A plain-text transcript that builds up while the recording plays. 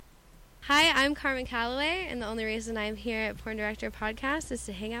Hi, I'm Carmen Calloway, and the only reason I'm here at Porn Director Podcast is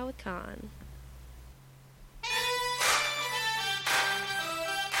to hang out with Con.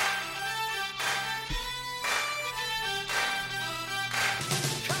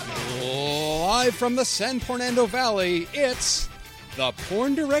 Live from the San Fernando Valley, it's the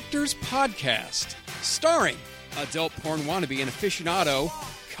Porn Directors Podcast, starring adult porn wannabe and aficionado,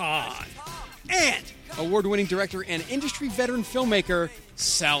 Con, and award-winning director and industry veteran filmmaker,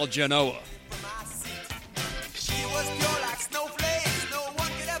 Sal Genoa.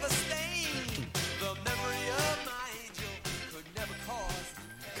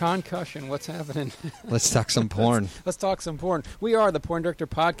 Concussion, what's happening? Let's talk some porn. Let's talk some porn. We are the Porn Director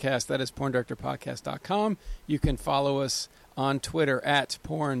Podcast. That is porndirectorpodcast.com. You can follow us on Twitter at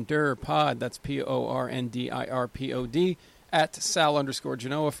PornDirPod. That's PornDirPod. At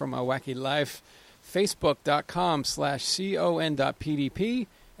Sal_Genoa from A Wacky Life. Facebook.com/con.pdp.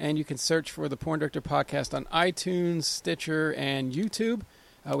 And you can search for the Porn Director Podcast on iTunes, Stitcher, and YouTube.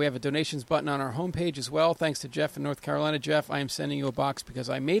 We have a donations button on our homepage as well. Thanks to Jeff in North Carolina. Jeff, I am sending you a box because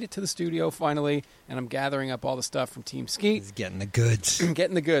I made it to the studio finally, and I'm gathering up all the stuff from Team Skeet. He's getting the goods.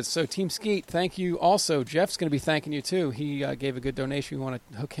 Getting the goods. So, Team Skeet, thank you. Also, Jeff's going to be thanking you, too. He gave a good donation. We want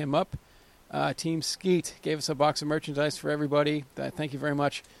to hook him up. Team Skeet gave us a box of merchandise for everybody. Thank you very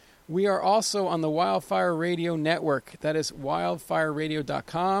much. We are also on the Wildfire Radio Network. That is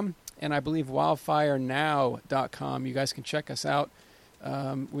wildfireradio.com, and I believe wildfirenow.com. You guys can check us out.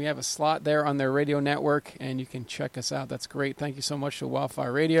 We have a slot there on their radio network, and you can check us out. That's great. Thank you so much to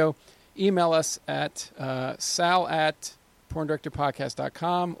Wildfire Radio. Email us at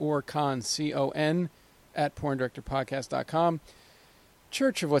sal@porndirectorpodcast.com or con at porndirectorpodcast.com.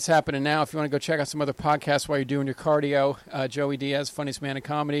 Church of What's Happening Now. If you want to go check out some other podcasts while you're doing your cardio, Joey Diaz, Funniest Man in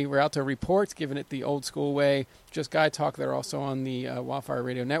Comedy. We're out to report, giving it the old school way. Just Guy Talk. They're also on the Wildfire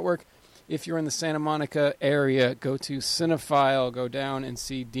Radio Network. If you're in the Santa Monica area, go to Cinephile. Go down and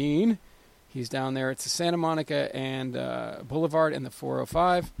see Dean. He's down there. It's the Santa Monica and Boulevard and the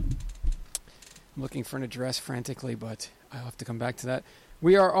 405. I'm looking for an address frantically, but I'll have to come back to that.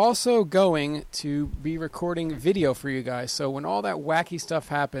 We are also going to be recording video for you guys. So when all that wacky stuff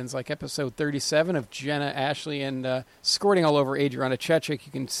happens, like episode 37 of Jenna, Ashley, and squirting all over Adriana Chechik,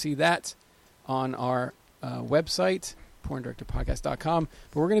 you can see that on our website, porndirectorpodcast.com.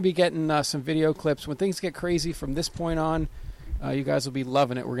 But we're going to be getting some video clips. When things get crazy from this point on, you guys will be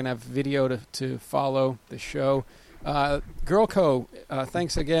loving it. We're going to have video to follow the show. Girl Co.,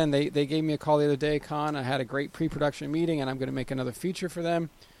 thanks again. They gave me a call the other day, Con. I had a great pre-production meeting, and I'm going to make another feature for them.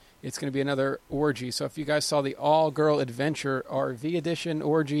 It's going to be another orgy. So if you guys saw the All-Girl Adventure RV Edition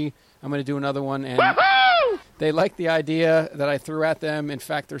orgy, I'm going to do another one. And they like the idea that I threw at them. In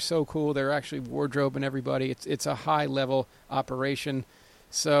fact, they're so cool. They're actually wardrobing everybody. It's a high-level operation.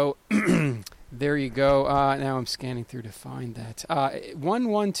 So there you go. Now I'm scanning through to find that.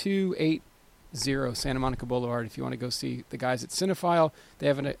 11280 Santa Monica Boulevard. If you want to go see the guys at Cinephile, they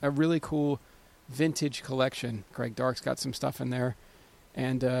have a really cool vintage collection. Greg Dark's got some stuff in there.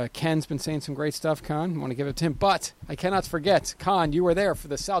 And Ken's been saying some great stuff, Con. I want to give it to him. But I cannot forget, Con, you were there for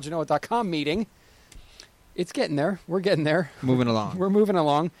the SalGenoa.com meeting. It's getting there. We're getting there. Moving along. We're moving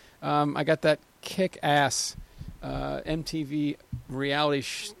along. I got that kick-ass MTV reality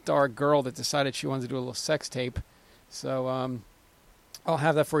star girl that decided she wanted to do a little sex tape. So I'll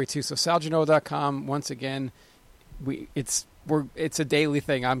have that for you, too. So SalGenoa.com, once again, it's a daily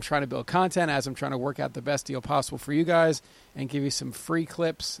thing. I'm trying to build content as I'm trying to work out the best deal possible for you guys and give you some free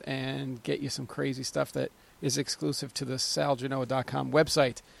clips and get you some crazy stuff that is exclusive to the SalGenoa.com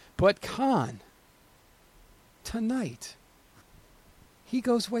website. But Con, tonight, he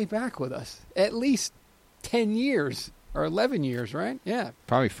goes way back with us. At least 10 years or 11 years, right? Yeah.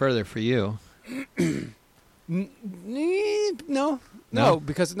 Probably further for you. No,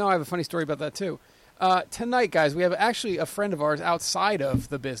 because I have a funny story about that too. Tonight, guys, we have actually a friend of ours outside of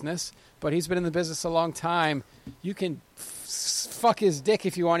the business, but he's been in the business a long time. You can fuck his dick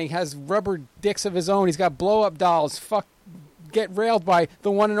if you want. He has rubber dicks of his own. He's got blow-up dolls. Get railed by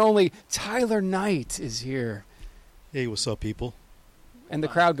the one and only Tyler Knight is here. Hey, what's up, people? And the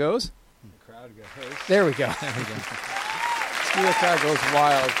crowd goes? The crowd goes. There we go. The crowd goes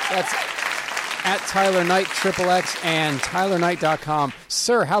wild. That's at Tyler Knight, XXX, and TylerKnight.com.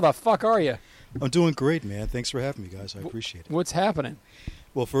 Sir, how the fuck are you? I'm doing great, man. Thanks for having me, guys. I appreciate it. What's happening?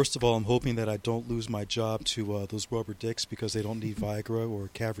 Well, first of all, I'm hoping that I don't lose my job to those rubber dicks because they don't need Viagra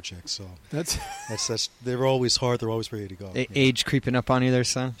or Cavercheck. So that's they're always hard. They're always ready to go. Age creeping up on you there,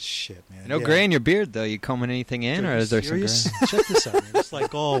 son? Shit, man. No gray in your beard, though. You combing anything in, or is there some gray? Check this out, man. It's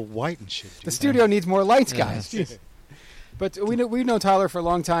like all white and shit. Dude. The studio needs more lights, guys. Yeah. But we've known Tyler for a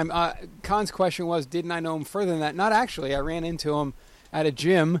long time. Con's question was, didn't I know him further than that? Not actually. I ran into him at a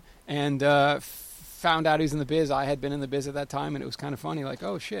gym and found out he was in the biz. I had been in the biz at that time, and it was kind of funny. Like,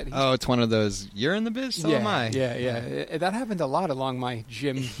 oh, shit. It's one of those, you're in the biz? So am I. Yeah. That happened a lot along my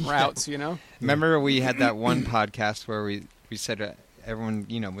gym routes, Remember we had that one podcast where we said everyone,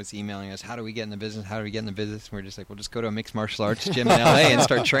 was emailing us, how do we get in the business? How do we get in the business? And we're just like, we'll just go to a mixed martial arts gym in L.A. and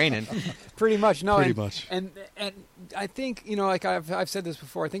start training. Pretty much. No, Pretty much. And I think, like I've said this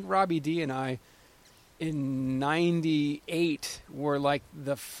before, I think Robbie D and I, in 98 were like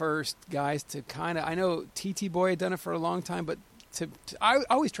the first guys to kind of, I know TT Boy had done it for a long time, but I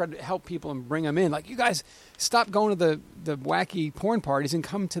always tried to help people and bring them in. Like, you guys stop going to the wacky porn parties and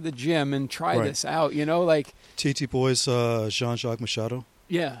come to the gym and try this out, like TT Boys, Jean-Jacques Machado.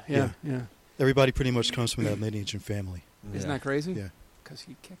 Yeah. Everybody pretty much comes from that lineage and family. Isn't that crazy? Yeah. Because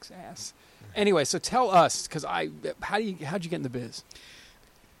he kicks ass. Anyway, so tell us, because how'd you get in the biz?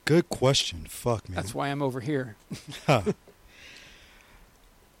 Good question. Fuck, man. That's why I'm over here.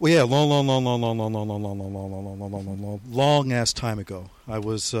 Well, yeah, long ass time ago, I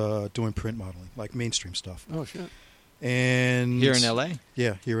was doing print modeling, like mainstream stuff. Oh, shit. And here in L.A.?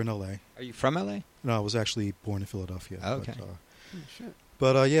 Yeah, here in L.A. Are you from L.A.? No, I was actually born in Philadelphia. Oh, okay.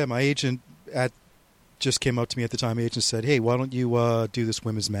 But my agent just came up to me at the time. My agent said, hey, why don't you do this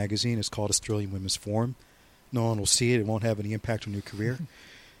women's magazine? It's called Australian Women's Forum. No one will see it. It won't have any impact on your career.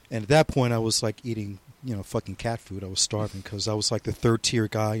 And at that point, I was like eating, fucking cat food. I was starving because I was like the third-tier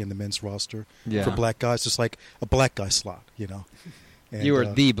guy in the men's roster for black guys, just like a black guy slot, And, you were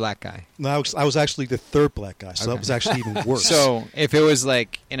the black guy. No, I was actually the third black guy, so that was actually even worse. So if it was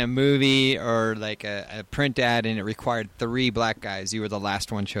like in a movie or like a print ad and it required 3 black guys, you were the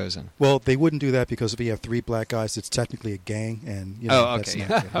last one chosen. Well, they wouldn't do that because if you have 3 black guys, it's technically a gang, and that's not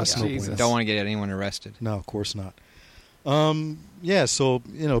good. That's no point. Don't want to get anyone arrested. No, of course not. So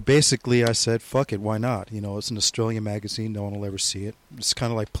basically, I said, "Fuck it, why not?" It's an Australian magazine; no one will ever see it. It's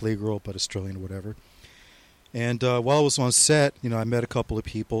kind of like Playgirl, but Australian or whatever. And while I was on set, I met a couple of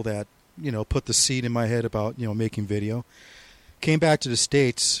people that put the seed in my head about making video. Came back to the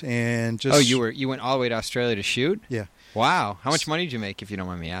States and just you went all the way to Australia to shoot? Yeah. Wow. How much money did you make, if you don't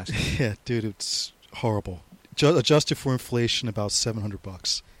mind me asking? Yeah, dude, it's horrible. Adjusted for inflation, about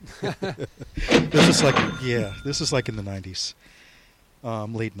 $700. This is like in the 90s,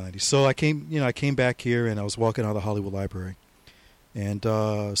 late 90s. So I came back here and I was walking out of the Hollywood Library, and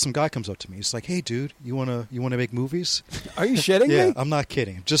some guy comes up to me. He's like, "Hey, dude, you wanna make movies?" Are you shitting me? Yeah, I'm not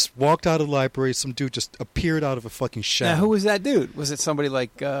kidding. Just walked out of the library. Some dude just appeared out of a fucking shadow. Now, who was that dude? Was it somebody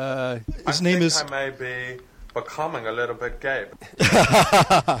like? His name is. I may be becoming a little bit gay.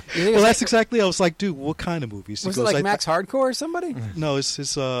 Well, that's exactly. I was like, dude, what kind of movies? Was it like Max Hardcore or somebody? No,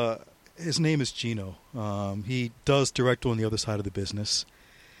 his name is Gino. He does direct on the other side of the business.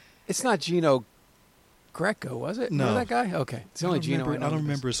 It's not Gino Greco, was it? No. That guy? Okay. It's the only Gino I know. I don't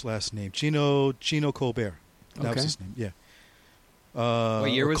remember his last name. Gino Colbert. That was his name, yeah.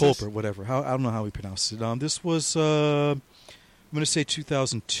 What year was Colbert, this? whatever. I don't know how he pronounced it. This was, I'm going to say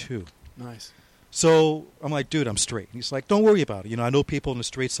 2002. Nice. So I'm like, dude, I'm straight. He's like, don't worry about it. I know people on the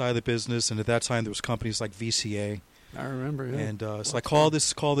straight side of the business, and at that time there was companies like VCA. I remember, yeah. And so I call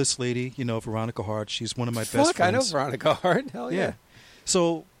this lady, Veronica Hart. She's one of my best friends. Fuck, I know Veronica Hart. Hell yeah.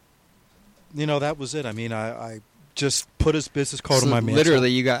 So, that was it. I mean, I just put his business card on my mantle.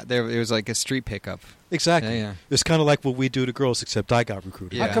 Literally, you got there. It was like a street pickup. Exactly. Yeah. It's kind of like what we do to girls, except I got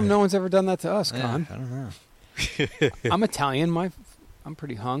recruited. How come no one's ever done that to us, Con? I don't know. I'm Italian. I'm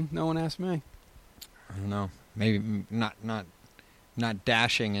pretty hung. No one asked me. I don't know. Maybe not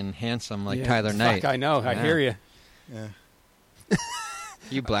dashing and handsome like Tyler Knight. Fuck, I know. I hear you. Yeah.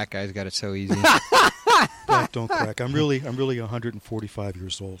 You black guys got it so easy. Black don't crack. I'm really 145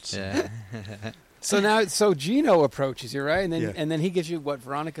 years old. So. Yeah. So Gino approaches you, right? And then he gives you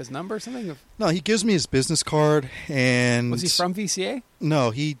Veronica's number or something? No, he gives me his business card. And was he from VCA?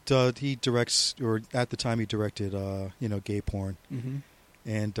 No, he directs, or at the time he directed, gay porn. Mm-hmm.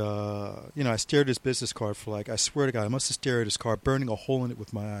 And I stared at his business card for I swear to God, I must have stared at his card, burning a hole in it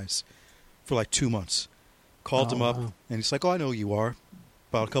with my eyes, for 2 months. Called him up, and he's like, "Oh, I know who you are."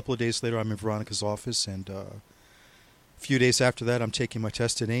 About a couple of days later, I'm in Veronica's office, and a few days after that, I'm taking my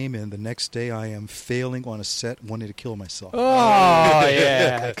test at AIM, and the next day I am failing on a set, wanting to kill myself. Oh,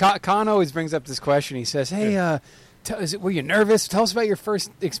 yeah. Con always brings up this question. He says, hey, were you nervous? Tell us about your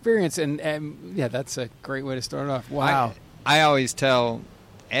first experience. And yeah, that's a great way to start off. Wow. I always tell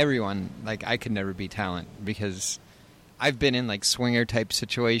everyone, I could never be talent, because I've been in swinger type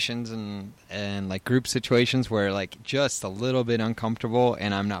situations and group situations where just a little bit uncomfortable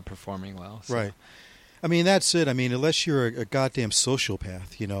and I'm not performing well. So. Right. I mean, that's it. I mean, unless you're a goddamn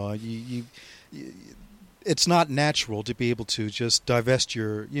sociopath, it's not natural to be able to just divest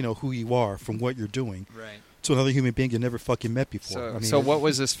your, who you are from what you're doing Right. to another human being you never fucking met before. So, I mean, so what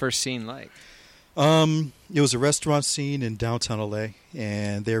was this first scene like? It was a restaurant scene in downtown LA,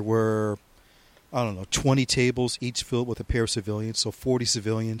 and there were, 20 tables, each filled with a pair of civilians, so 40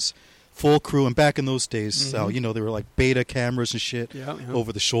 civilians, full crew. And back in those days, there were like beta cameras and shit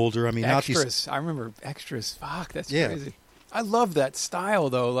over the shoulder. I mean, extras. I remember extras. Fuck, that's Yeah. crazy. I love that style,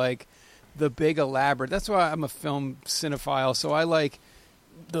 though, like the big elaborate. That's why I'm a film cinephile, so I like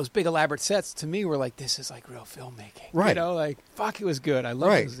those big elaborate sets. To me, were like, this is like real filmmaking. Right. Like, fuck, it was good. I love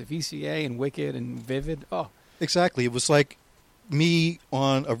Right. it. The VCA and Wicked and Vivid. Oh, Exactly. It was like me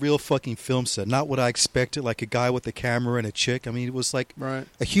on a real fucking film set, not what I expected, like a guy with a camera and a chick. I mean, it was like right.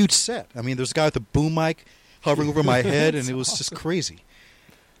 a huge set. I mean, there's a guy with a boom mic hovering over my head, and it was just crazy.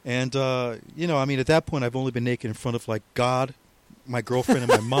 And, I mean, at that point, I've only been naked in front of, like, God, my girlfriend, and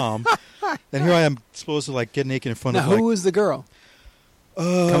my mom. And here I am supposed to, like, get naked in front Now, of, who was the girl?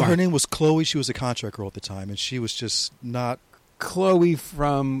 her name was Chloe. She was a contract girl at the time, and she was just not Chloe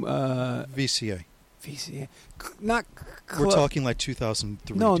from VCA. VCA. Not We're talking like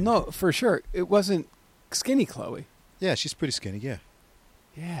 2003. No, dude. no, for sure. It wasn't Skinny Chloe. Yeah, she's pretty skinny, yeah.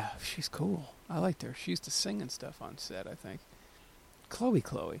 Yeah, she's cool. I liked her. She used to sing and stuff on set, I think.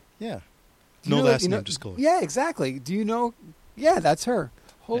 Chloe. Yeah. Do you No know- last you know- name, just Chloe. Yeah, exactly. Do you know? Yeah, that's her.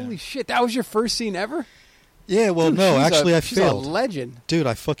 Holy Yeah. shit, that was your first scene ever? Yeah, well, Dude, no, she's actually, I she's failed. a legend. Dude,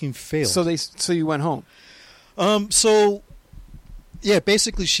 I fucking failed. So you went home. Yeah,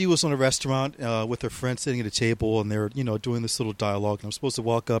 basically she was on a restaurant with her friend sitting at a table, and they're, doing this little dialogue, and I'm supposed to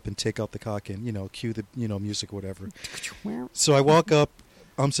walk up and take out the cock and, cue the, music or whatever. So I walk up,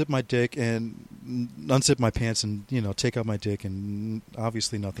 unzip my dick, and unzip my pants and, take out my dick, and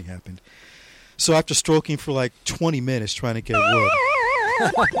obviously nothing happened. So after stroking for like 20 minutes trying to get wood,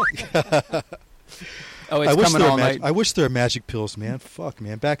 Oh, it's coming all night. I wish there were magic pills, man. Fuck,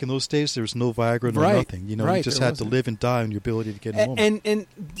 man. Back in those days, there was no Viagra, no Right. nothing. You Right, just there had to wasn't. live and die on your ability to get in a woman. And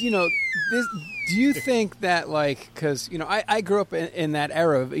this, do you think that, like, because, I grew up in that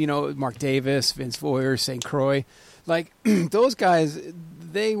era of, Mark Davis, Vince Voyer, St. Croix. Like, those guys,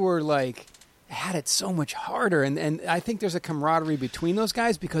 they were, like, had it so much harder. And I think there's a camaraderie between those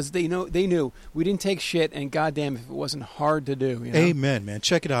guys because they knew we didn't take shit, and goddamn if it wasn't hard to do. Amen, man.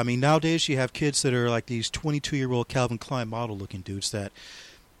 Check it out. I mean, nowadays you have kids that are like these 22-year-old Calvin Klein model-looking dudes that,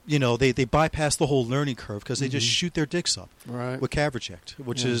 they bypass the whole learning curve because they just shoot their dicks up Right. with Caverject,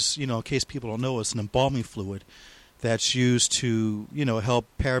 which Yeah. is, in case people don't know, it's an embalming fluid that's used to, help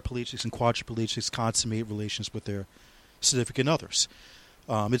paraplegics and quadriplegics consummate relations with their significant others.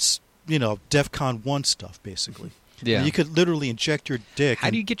 It's, DEFCON 1 stuff, basically. Yeah. And you could literally inject your dick.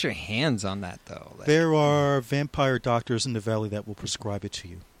 How do you get your hands on that, though? Like, There are vampire doctors in the valley that will prescribe it to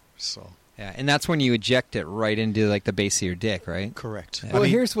you. So yeah, and that's when you eject it right into like the base of your dick, right? correct. Yeah. Well, I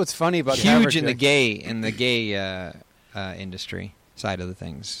mean, here's what's funny about Huge in Caverject. the gay industry side of the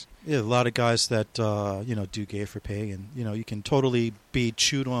things. yeah, a lot of guys that do gay for pay, and you can totally be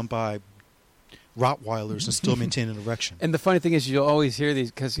chewed on by Rottweilers and still maintain an erection. And the funny thing is, you'll always hear these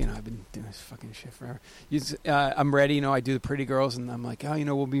because I've been doing this fucking shit forever. I'm ready. I do the pretty girls, and I'm like,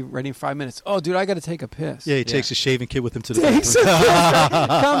 we'll be ready in 5 minutes. Oh, dude, I got to take a piss. Yeah, he takes a shaving kit with him to the Takes a bathroom.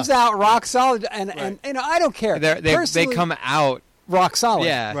 piss, comes out rock solid, and I don't care. They Personally, come out. rock solid.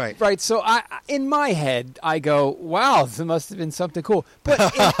 Yeah. Right. Right. So in my head, I go, wow, this must have been something cool. But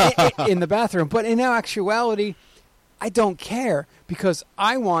in the bathroom. But in actuality, I don't care because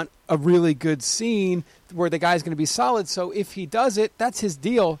I want a really good scene where the guy's going to be solid. So if he does it, that's his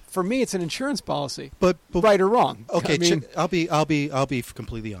deal. For me, it's an insurance policy. But Right or wrong. okay, I mean, I'll be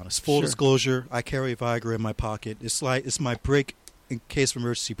completely honest. Full Sure. disclosure: I carry a Viagra in my pocket. It's my break in case of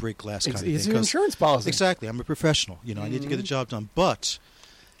emergency break glass kind it's of thing. an 'cause- insurance policy. Exactly. I'm a professional. I need to get the job done. But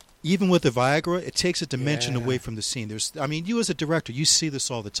even with the Viagra, it takes a dimension Yeah. away from the scene. You as a director, you see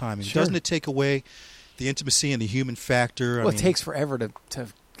this all the time. And Sure. doesn't it take away the intimacy and the human factor? Well, it takes forever to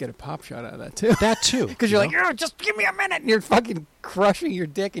get a pop shot out of that, too. that too. Because you're like, just give me a minute, and you're fucking crushing your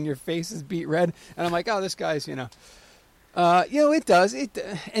dick, and your face is beat red. And I'm like, oh, this guy's, it does.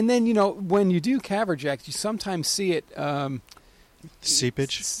 And then, when you do Caverject, you sometimes see it,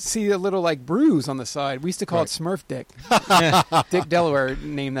 seepage. see a little, like, bruise on the side. We used to call it Smurf dick. Dick Delaware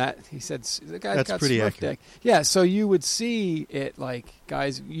named that. He said, the guy's That's got pretty Smurf accurate. dick. Yeah, so you would see it, like,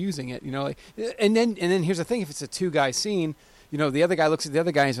 guys using it, and then here's the thing. If it's a two-guy scene, the other guy looks at the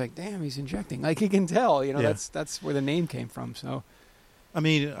other guy and he's like, damn, he's injecting. Like, he can tell, Yeah. that's where the name came from, so. I'm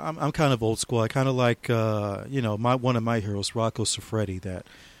kind of old school. I kind of like, one of my heroes, Rocco Siffredi, that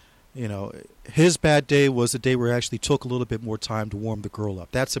You know, his bad day was the day where he actually took a little bit more time to warm the girl up.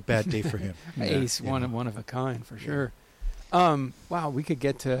 That's a bad day for him. Ace, one of a kind for sure. Wow, we could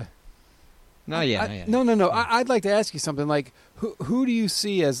get to. No. I'd like to ask you something. Like, who do you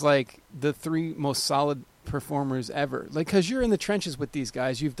see as like the three most solid performers ever? Like, because you're in the trenches with these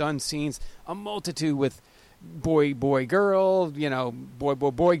guys. You've done scenes a multitude with boy, girl. You know,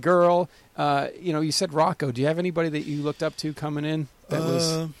 boy, girl. You know, you said Rocco. Do you have anybody that you looked up to coming in that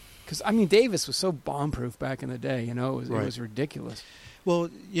was? Because, I mean, Davis was so bomb-proof back in the day, you know. It was ridiculous. Well,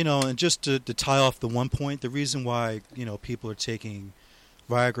 you know, and just to tie off the one point, the reason why, you know, people are taking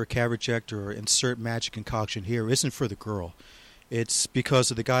Viagra, Caverject, or insert magic concoction here isn't for the girl. It's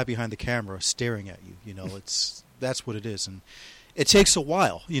because of the guy behind the camera staring at you. You know, that's what it is. And it takes a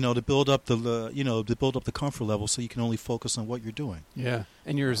while, you know, to build up the comfort level so you can only focus on what you're doing. Yeah,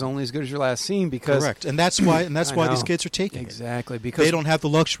 and you're only as good as your last scene because correct, and that's why these kids are taking exactly it. Because they don't have the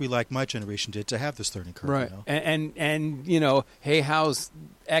luxury like my generation did to have this learning curve. Right, you know? and you know, hey, how's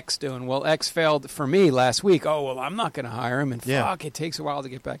X doing? Well, X failed for me last week. Oh well, I'm not going to hire him, and fuck, it takes a while to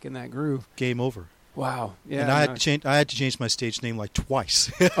get back in that groove. Game over. Wow. Yeah. And I had to change my stage name like twice.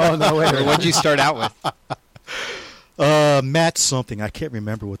 Oh no way! What'd you start out with? Matt something. I can't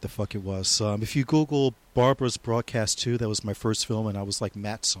remember what the fuck it was. If you Google Barbara's Broadcast 2, that was my first film, and I was like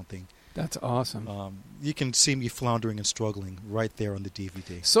Matt something. That's awesome. You can see me floundering and struggling right there on the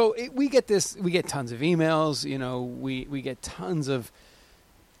DVD. So we get tons of emails. You know, we get tons of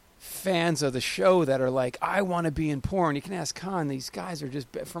fans of the show that are like, I want to be in porn. You can ask Khan. These guys are just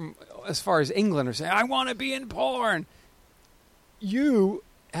from as far as England are saying, I want to be in porn. You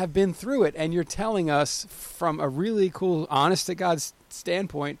have been through it, and you're telling us from a really cool, honest-to-God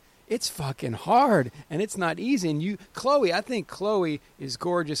standpoint, it's fucking hard, and it's not easy. And Chloe, I think Chloe is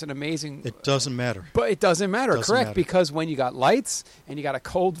gorgeous and amazing. It doesn't matter. But it doesn't matter, correct? Because when you got lights, and you got a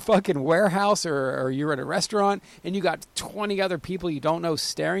cold fucking warehouse, or you're at a restaurant, and you got 20 other people you don't know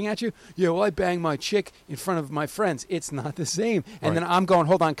staring at you, yeah, well, I banged my chick in front of my friends. It's not the same. And then I'm going,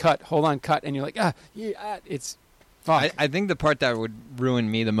 hold on, cut, and you're like, it's... I think the part that would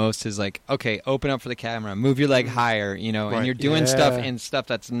ruin me the most is like, okay, open up for the camera, move your leg higher, you know, and you're doing stuff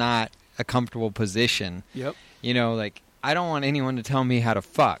that's not a comfortable position. Yep. You know, like, I don't want anyone to tell me how to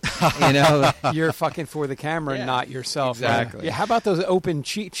fuck. You know, you're fucking for the camera, not yourself. Exactly. Yeah. How about those open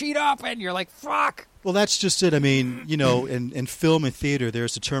cheat up, and you're like, fuck. Well, that's just it. I mean, you know, in film and theater,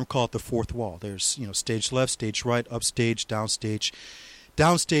 there's a term called the fourth wall. There's, you know, stage left, stage right, upstage, downstage.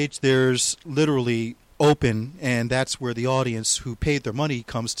 Downstage, there's literally open, and that's where the audience who paid their money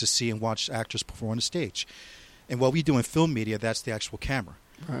comes to see and watch actors perform on the stage. And what we do in film media, that's the actual camera.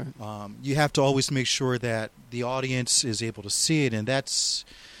 Right. You have to always make sure that the audience is able to see it, and that's,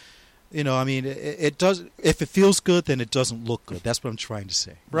 you know, I mean, it does. If it feels good, then it doesn't look good. That's what I'm trying to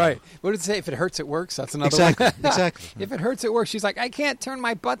say. Right. What did it say? If it hurts, it works. That's another exactly. one. Exactly. If it hurts, it works. She's like, I can't turn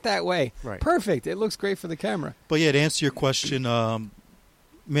my butt that way. Right. Perfect. It looks great for the camera. But yeah, to answer your question,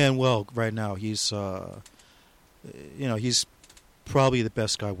 Manuel right now, he's, you know, he's probably the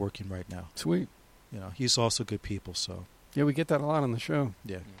best guy working right now. Sweet. You know, he's also good people, so. Yeah, we get that a lot on the show.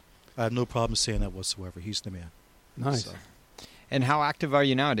 Yeah. I have no problem saying that whatsoever. He's the man. Nice. So. And how active are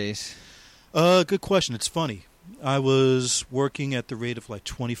you nowadays? Good question. It's funny. I was working at the rate of like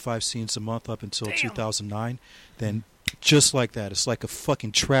 25 scenes a month up until 2009. Then just like that, it's like a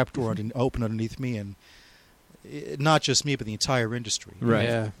fucking trapdoor open underneath me, and not just me, but the entire industry. Right.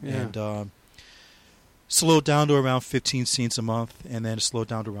 Yeah. And slowed down to around 15 scenes a month, and then it slowed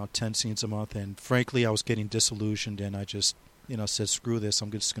down to around 10 scenes a month. And frankly, I was getting disillusioned, and I just, you know, said, screw this,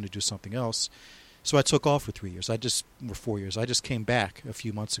 I'm just going to do something else. So I took off for 3 years. 4 years. I just came back a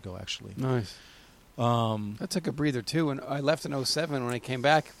few months ago, actually. Nice. I took a breather, too. When I left in 2007, when I came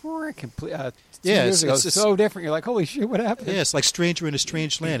back, 2 years ago, it's so different. You're like, holy shit, what happened? Yeah, it's like Stranger in a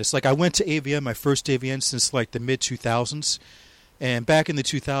Strange Land. It's like I went to AVN, my first AVN since like the mid-2000s. And back in the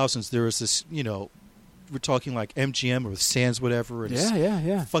 2000s, there was this, you know, we're talking like MGM or Sands, whatever. And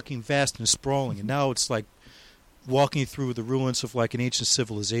it's fucking vast and sprawling. And now it's like walking through the ruins of like an ancient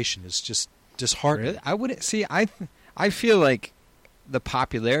civilization. It's just disheartening. Really? I wouldn't see. I feel like the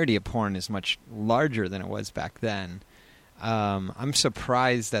popularity of porn is much larger than it was back then. I'm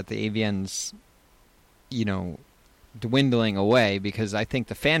surprised that the AVN's, you know, dwindling away, because I think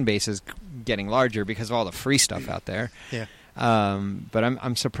the fan base is getting larger because of all the free stuff out there. Yeah. But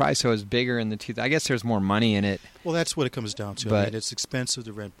I'm surprised it was bigger in the I guess there's more money in it. Well, that's what it comes down to. But, I mean, it's expensive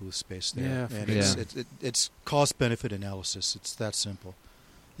to rent booth space there. Yeah, and it's cost-benefit analysis. It's that simple.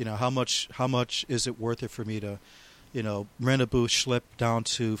 You know, how much is it worth it for me to, you know, rent a booth, schlep down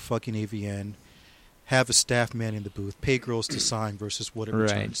to fucking AVN, have a staff man in the booth, pay girls to sign versus what it Right.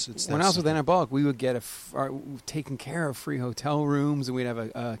 returns. It's that When I was with simple. Anabolic, we would get taken care of free hotel rooms, and we'd have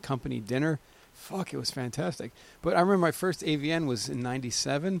a company dinner. Fuck, it was fantastic. But I remember my first AVN was in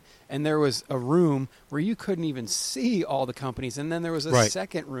 '97, and there was a room where you couldn't even see all the companies, and then there was a Right.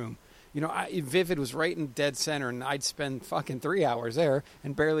 second room. Vivid was right in dead center, and I'd spend fucking 3 hours there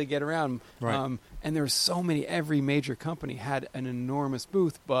and barely get around. Right. And there was so many. Every major company had an enormous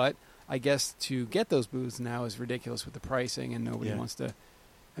booth, but I guess to get those booths now is ridiculous with the pricing, and nobody Yeah. wants to.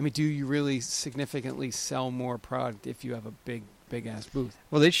 I mean, do you really significantly sell more product if you have a big ass booth?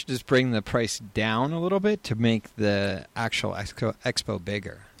 Well, they should just bring the price down a little bit to make the actual expo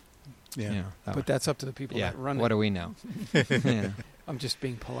bigger. Yeah. You know, that But that's up to the people yeah. that run What it. do we know? Yeah. I'm just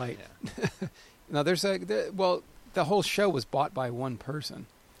being polite. Now, the whole show was bought by one person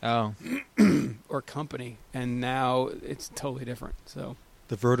Oh, or company, and now it's totally different. So,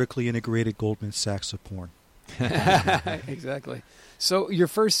 The vertically integrated Goldman Sachs of porn. exactly. So, your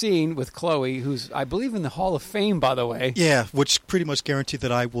first scene with Chloe, who's, I believe, in the Hall of Fame, by the way. Yeah, which pretty much guaranteed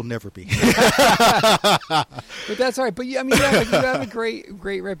that I will never be. But that's all right. But you have a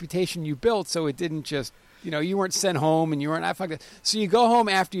great reputation you built, so it didn't just, you weren't sent home and you weren't, fuck that. So you go home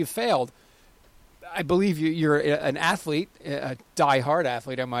after you failed. I believe you're an athlete, a die-hard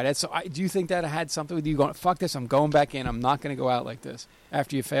athlete, I might add. So do you think that had something with you going, fuck this, I'm going back in, I'm not going to go out like this?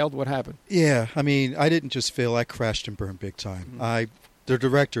 After you failed, what happened? Yeah, I mean, I didn't just fail. I crashed and burned big time. Mm-hmm. The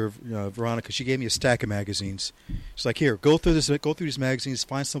director, Veronica, she gave me a stack of magazines. She's like, here, go through these magazines,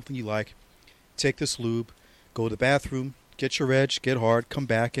 find something you like, take this lube, go to the bathroom, get your edge, get hard, come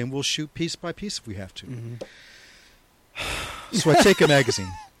back, and we'll shoot piece by piece if we have to. Mm-hmm. So I take a magazine,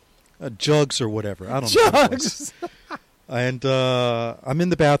 Jugs or whatever. I don't know. what it was. Jugs! And I'm in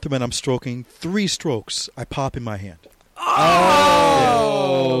the bathroom and I'm stroking. 3 strokes, I pop in my hand.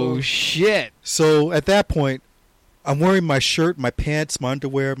 oh shit! So at that point, I'm wearing my shirt, my pants, my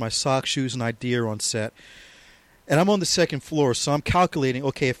underwear, my socks, shoes, and ID are on set. And I'm on the second floor, so I'm calculating,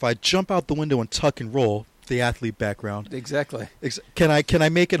 okay, if I jump out the window and tuck and roll, the athlete background, Exactly. can I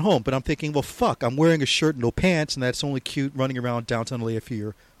make it home? But I'm thinking, well, fuck, I'm wearing a shirt and no pants, and that's only cute running around downtown LA for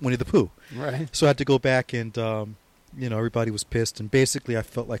your Winnie the Pooh. Right. So I had to go back and, everybody was pissed. And basically I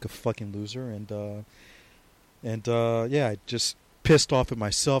felt like a fucking loser. And I just pissed off at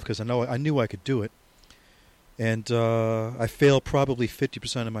myself because I knew I could do it. And I failed probably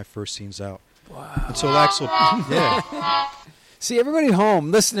 50% of my first scenes out. Wow. And so Axel, yeah. See, everybody at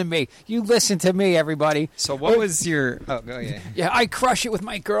home, listen to me. You listen to me, everybody. So what was your? Oh, yeah. Yeah, I crush it with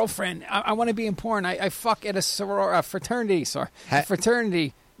my girlfriend. I want to be in porn. I fuck at a fraternity. Sorry,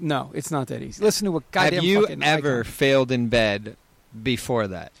 fraternity. No, it's not that easy. Listen to a goddamn. Have you fucking ever icon. failed in bed before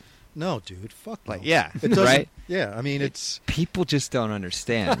that? No, dude, fuck no. Like, yeah, It doesn't, right? Yeah, I mean, it's People just don't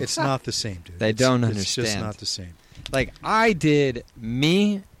understand. it's not the same, dude. They It's- don't It's just understand. not the same. Like, I did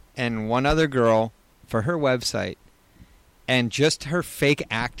me and one other girl for her website, and just her fake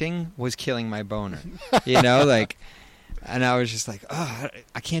acting was killing my boner. And I was just like, oh,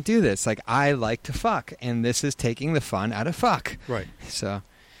 I can't do this. Like, I like to fuck, and this is taking the fun out of fuck. Right. So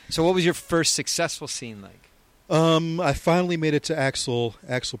what was your first successful scene like? I finally made it to Axel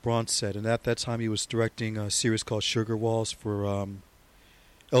Braun's set, and at that time he was directing a series called Sugar Walls for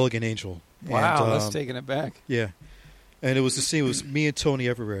Elegant Angel. Wow, and, that's taking it back. Yeah, and it was the scene. It was me and Tony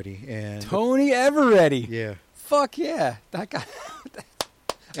Eveready, and Tony Eveready. yeah, Fuck yeah, that guy.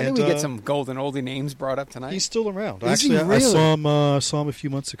 I think And, we get some golden oldie names brought up tonight. he's still around. Is he Actually, I really? saw him a few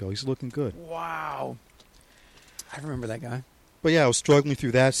months ago. He's looking good. Wow, I remember that guy. But yeah, I was struggling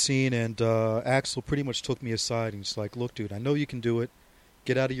through that scene, and Axel pretty much took me aside and he's like, "Look, dude, I know you can do it.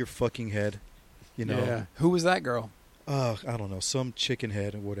 Get out of your fucking head." Yeah. Who was that girl? I don't know, some chicken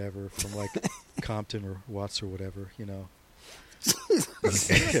head or whatever from like Compton or Watts or whatever,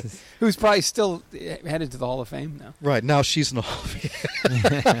 Who's probably still headed to the Hall of Fame now. Right, now she's in the Hall of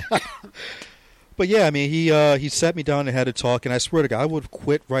Fame. But yeah, I mean, he sat me down and had a talk, and I swear to God, I would have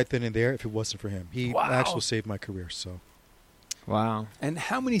quit right then and there if it wasn't for him. He Wow. actually saved my career, so. Wow. And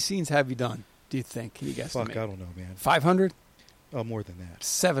how many scenes have you done, do you think? Can you guess? Fuck, I don't know, man. 500? Oh, more than that.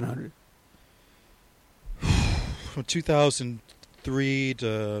 700? From 2003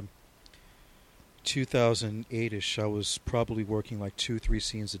 to 2008-ish, I was probably working like 2-3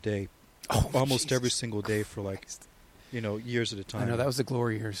 scenes a day. Almost Jesus every single day for like, Christ. years at a time. I know, that was the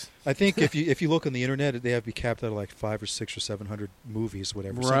glory years. I think if you look on the internet, they have be capped at like 500 or 600 or 700 movies,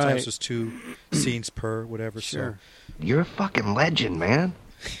 whatever. Right. Sometimes there's 2 scenes per, whatever. Sure. You're a fucking legend, man.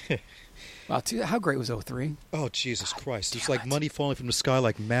 So Wow, how great was 03? Oh, Jesus Christ. It's damn like it. money falling from the sky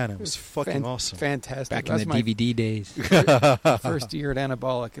like manna. It was fucking awesome. Fantastic. Back That in was the my DVD days. first year at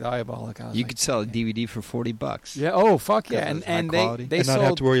Diabolic. I was You like, could sell a DVD for $40. yeah. Oh, fuck yeah. Because And it's high quality. they and not have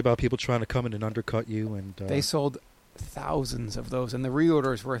sold to worry about people trying to come in and undercut you. And they sold thousands of those, and the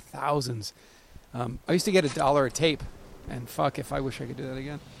reorders were thousands. I used to get $1 a tape, and fuck if I wish I could do that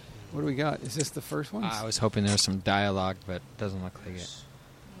again. What do we got? Is this the first one? I was hoping there was some dialogue, but doesn't look like it.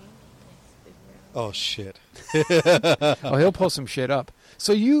 oh, shit. Oh, he'll pull some shit up.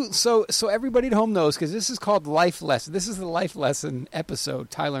 So everybody at home knows, because this is called Life Lesson. This is the Life Lesson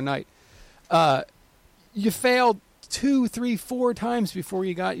episode, Tyler Knight. You failed 2, 3, 4 times before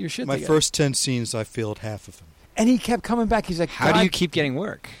you got your shit My together. first 10 scenes, I failed half of them. And he kept coming back. He's like, How do you keep getting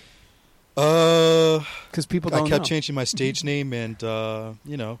work? Because people don't I kept know. changing my stage name and,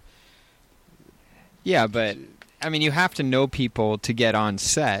 you know. Yeah, but I mean, you have to know people to get on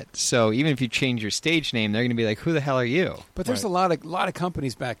set. So even if you change your stage name, they're going to be like, "Who the hell are you?" But there's Right. a lot of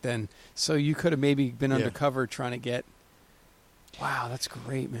companies back then, so you could have maybe been Yeah. undercover trying to get. Wow, that's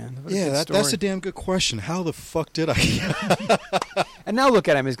great, man. What a Yeah, good that's story. a damn good question. How the fuck did I? And now look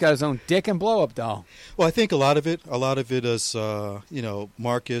at him; he's got his own dick and blow up doll. Well, I think a lot of it is, you know,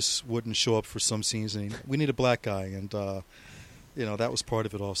 Marcus wouldn't show up for some scenes, and we need a black guy, and you know, that was part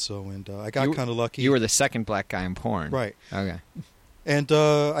of it also. And I got kind of lucky. You were the second black guy in porn, right, Okay. and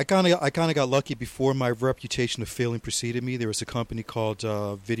I kind of got lucky before my reputation of failing preceded me. There was a company called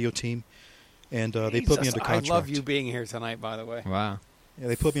Video Team, and they put me Jesus, under contract. I love you being here tonight, by the way. Wow. Yeah,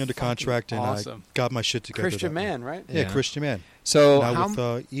 they put me under Fucking contract, and awesome. I got my shit together. Christian that way. man, right? Yeah, Yeah. Christian man. So Now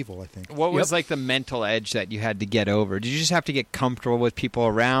how, with Evil, I think. what was Yep. like the mental edge that you had to get over? Did you just have to get comfortable with people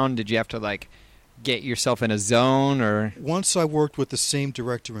around? Did you have to like get yourself in a zone, or Once I worked with the same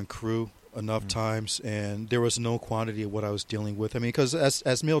director and crew enough times, and there was no quantity of what I was dealing with. I mean, because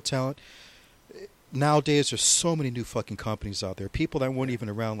as male talent, nowadays there's so many new fucking companies out there. People that weren't even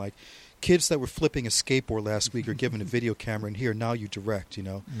around, like kids that were flipping a skateboard last week are given a video camera, and here now you direct. You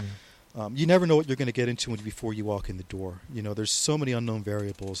know, you never know what you're going to get into before you walk in the door. You know, there's so many unknown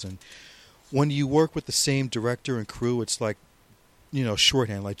variables, and when you work with the same director and crew, it's like, you know,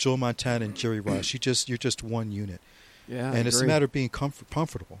 shorthand, like Joe Montana and Jerry Rice. You're just one unit. Yeah, I And it's a agree. matter of being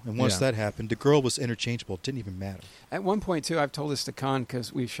comfortable. And once Yeah. that happened, the girl was interchangeable. It didn't even matter. At one point, too, I've told this to Khan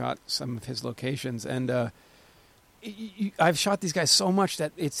because we shot some of his locations, and I've shot these guys so much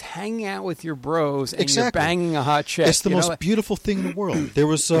that it's hanging out with your bros and Exactly. you're banging a hot chick. It's the you know? most beautiful thing in the world. There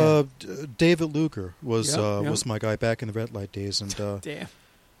was David Luger was Yeah, yeah. was my guy back in the red light days, and Damn.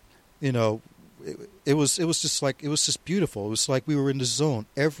 you know, it was just beautiful. It was like we were in the zone.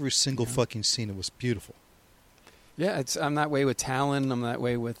 Every single fucking scene, it was beautiful. Yeah, I'm that way with Talon. I'm that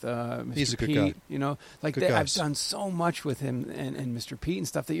way with Mr. He's a good Pete. guy. You know, like Good I've guys. done so much with him and Mr. Pete and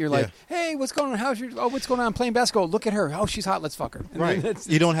stuff that you're like, hey, what's going on? What's going on? I'm playing basketball. Look at her. Oh, she's hot. Let's fuck her. And Right. it's-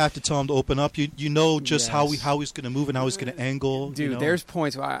 You don't have to tell him to open up. You know just how Yes. he's going to move and how he's going to angle. Dude, you know. there's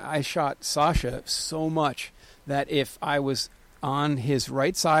points where I shot Sasha so much that if I was on his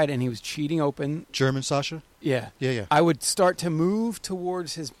right side and he was cheating open, German Sasha. yeah, Yeah. I would start to move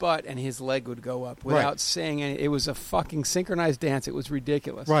towards his butt and his leg would go up without Right. saying anything. It was a fucking synchronized dance. It was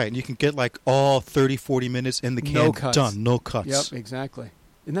ridiculous. Right, and you can get like all 30, 40 minutes in the can, No cuts. done, no cuts. Yep, exactly.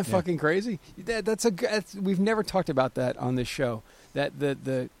 Isn't that Yeah. fucking crazy? We've never talked about that on this show. That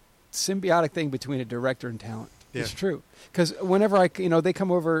the symbiotic thing between a director and talent. Yeah. It's true. Because whenever they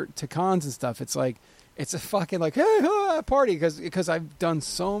come over to cons and stuff, it's like it's a fucking like hey party because I've done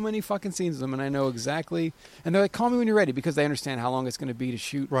so many fucking scenes with them and I know exactly. And they're like, call me when you're ready because they understand how long it's going to be to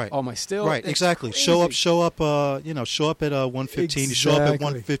shoot Right. all my stills. Right, It's exactly. crazy. Show up. Show up at 1:15. You show up at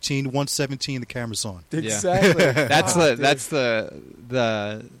Exactly. 1:15, 1:17. The camera's on. Exactly. that's Oh, the dude. that's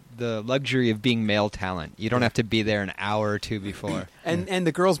the luxury of being male talent. You don't have to be there an hour or two before. And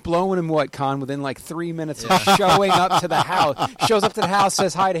the girl's blowing him Con within like 3 minutes of showing up to the house. Shows up to the house,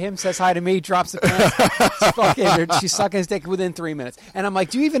 says hi to him, says hi to me, drops the pants. She's sucking his dick within 3 minutes. And I'm like,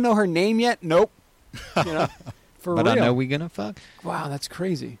 do you even know her name yet? Nope. You know, for But real. I know we gonna fuck. Wow, that's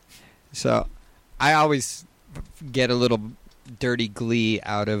crazy. So I always get a little dirty glee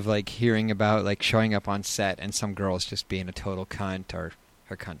out of like hearing about like showing up on set and some girls just being a total cunt or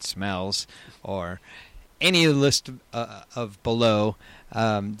her cunt smells or any list of below.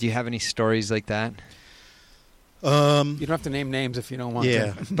 Do you have any stories like that? You don't have to name names if you don't want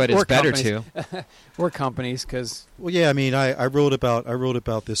Yeah. to. But it's Or better companies. to. Or companies, because Well, yeah. I mean, I wrote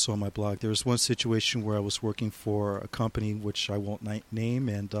about this on my blog. There was one situation where I was working for a company which I won't name,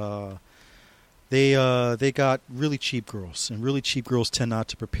 and they got really cheap girls, and really cheap girls tend not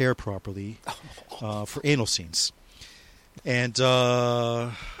to prepare properly for anal scenes. And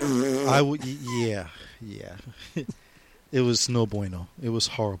yeah. It was no bueno. It was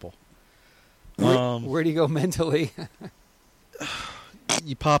horrible. Where do you go mentally?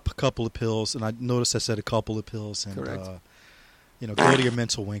 You pop a couple of pills, and I noticed I said a couple of pills, and Correct. Go to your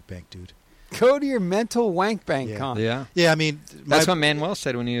mental wank bank, dude. Go to your mental wank bank, Yeah. Con. Yeah. Yeah, I mean, That's what Manuel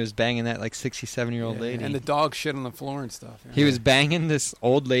said when he was banging that like 67-year-old Yeah, lady. and the dog shit on the floor and stuff. Yeah. He was banging this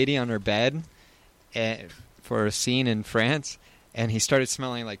old lady on her bed for a scene in France, and he started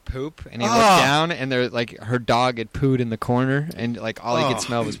smelling like poop. And he looked down, and there, like, her dog had pooed in the corner, and like all he could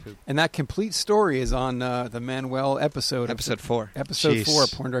smell was poop. And that complete story is on the Manuel episode. Episode 4. Episode Jeez. 4,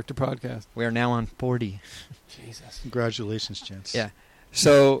 Porn Director Podcast. We are now on 40. Jesus. Congratulations, gents. Yeah.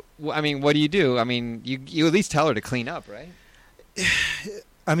 So, I mean, what do? I mean, you at least tell her to clean up, right?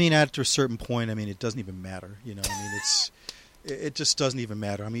 I mean, after a certain point, I mean, it doesn't even matter. I mean, it just doesn't even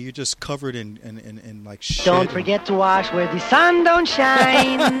matter. I mean, you're just covered in like shit. Don't forget to wash where the sun don't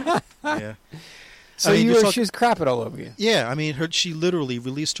shine. Yeah. So I mean, she was crapping all over you. Yeah, I mean, she literally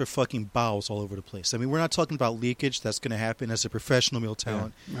released her fucking bowels all over the place. I mean, we're not talking about leakage. That's going to happen as a professional male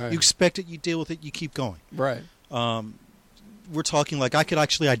talent. Yeah, right. You expect it, you deal with it, you keep going. Right. We're talking like I could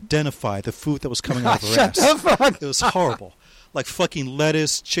actually identify the food that was coming out of her Shut ass. the fuck. It was horrible. Like fucking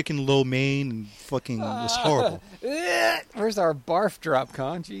lettuce, chicken lo mein, and fucking it was horrible. Where's our barf drop,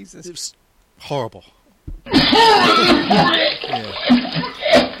 Con? Jesus. It was horrible. Yeah.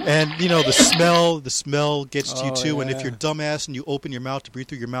 And the smell gets to you too. And if yeah. you're dumbass and you open your mouth to breathe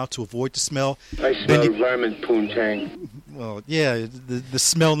through your mouth to avoid the smell, I smell vermin poontang. well, yeah, the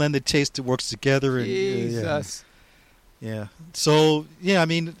smell and then the taste, it works together. And Jesus. yeah. So yeah, I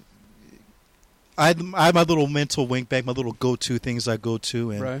mean, I have my little mental wink back, my little go-to things I go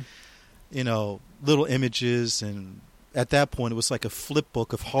to, and Right. little images. And at that point, it was like a flip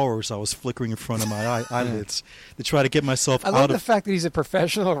book of horrors I was flickering in front of my eyelids to try to get myself I out love of. the fact that he's a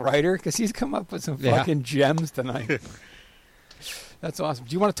professional writer because he's come up with some fucking gems tonight. That's awesome.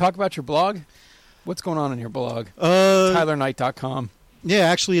 Do you want to talk about your blog? What's going on in your blog? TylerKnight.com. Yeah,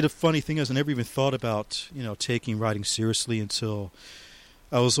 actually, the funny thing is, I never even thought about taking writing seriously until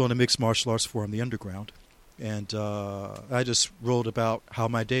I was on a mixed martial arts forum, The Underground, and I just wrote about how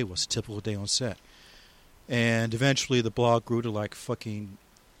my day was, a typical day on set. And eventually the blog grew to like fucking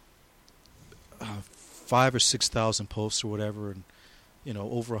 5,000 or 6,000 posts or whatever, and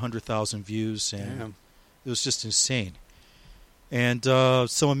over 100,000 views, and Damn. it was just insane. And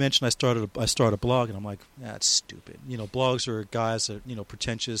someone mentioned I started a blog, and I'm like, that's stupid. Blogs are guys that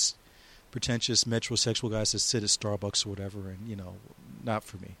pretentious metrosexual guys that sit at Starbucks or whatever, and not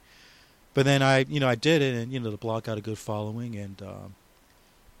for me. But then I did it, and the blog got a good following, and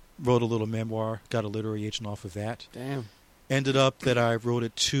wrote a little memoir, got a literary agent off of that. Damn. Ended up that I wrote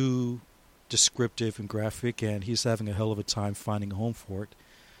it too descriptive and graphic, and he's having a hell of a time finding a home for it.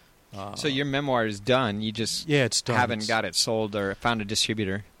 So your memoir is done. You just it's done. haven't got it sold or found a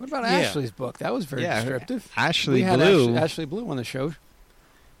distributor. What about Yeah. Ashley's book? That was very descriptive. Ashley We had Blue. Ashley Blue on the show.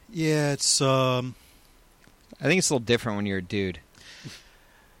 Yeah, it's I think it's a little different when you're a dude.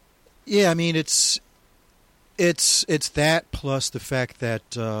 yeah. I mean, it's that plus the fact that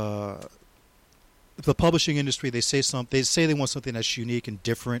the publishing industry, they say they want something that's unique and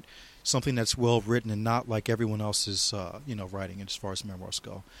different, something that's well written and not like everyone else's writing as far as memoirs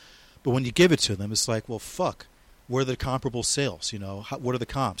go. But when you give it to them, it's like, well, fuck. What are the comparable sales? What are the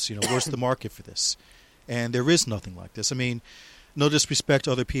comps? Where's the market for this? And there is nothing like this. I mean, no disrespect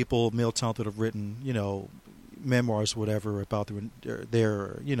to other people, male talent that have written, memoirs, whatever, about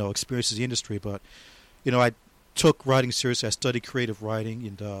their experiences in the industry. But, I took writing seriously. I studied creative writing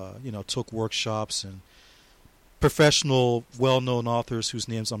and, took workshops, and professional, well-known authors whose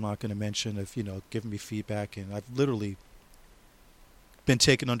names I'm not going to mention have, given me feedback. And I've literally been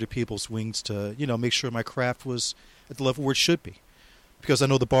taken under people's wings to, make sure my craft was at the level where it should be. Because I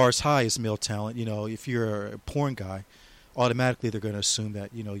know the bar is high as male talent. If you're a porn guy, automatically they're going to assume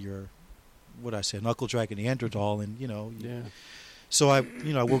that, you're, a knuckle dragging Neanderthal. And, Yeah. so I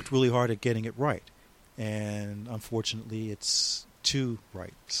worked really hard at getting it right. And unfortunately, it's too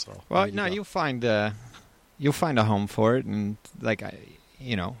right. So Well, there you no, go. you'll find a home for it, and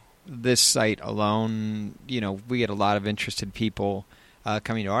this site alone, we get a lot of interested people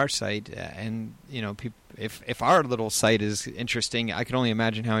coming to our site, and if our little site is interesting, I can only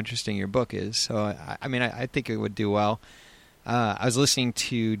imagine how interesting your book is. So I think it would do well. I was listening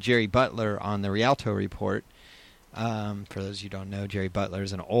to Jerry Butler on the Rialto Report. For those who don't know, Jerry Butler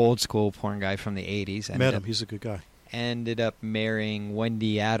is an old school porn guy from the 80s. Met him. He's a good guy. Ended up marrying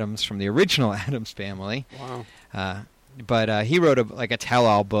Wendy Adams from the original Adams Family. Wow. But he wrote a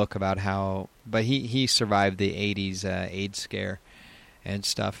tell-all book about how, but he survived the 80s AIDS scare and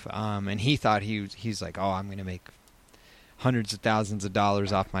stuff. And he thought he's like, oh, I'm going to make hundreds of thousands of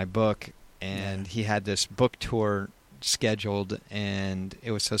dollars off my book. And he had this book tour scheduled, and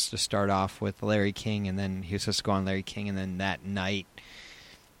it was supposed to start off with Larry King, and then he was supposed to go on Larry King, and then that night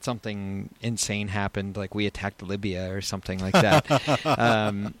something insane happened, like we attacked Libya or something like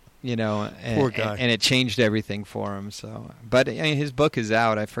that. You know, Poor guy. and it changed everything for him. So, but I mean, his book is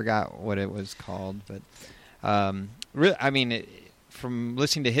out. I forgot what it was called, but I mean, from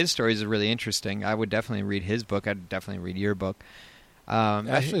listening to his stories is really interesting. I would definitely read his book. I'd definitely read your book.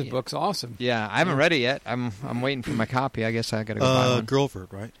 Actually, the book's awesome. Yeah, I haven't read it yet. I'm waiting for my copy. I guess I got to go buy one.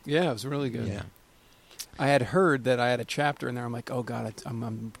 Girlvert, right? Yeah, it was really good. Yeah. I had heard that I had a chapter in there. I'm like, oh God,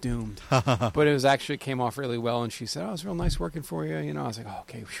 I'm doomed. But it was actually came off really well. And she said, oh, it was real nice working for you. You know, I was like, oh,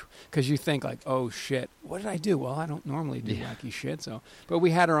 okay. Because you think like, oh shit, what did I do? Well, I don't normally do wacky shit. So, but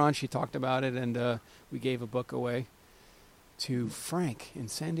we had her on. She talked about it, and we gave a book away to Frank in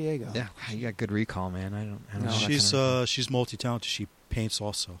San Diego. Yeah, you got good recall, man. I don't know. She's multi-talented. She paints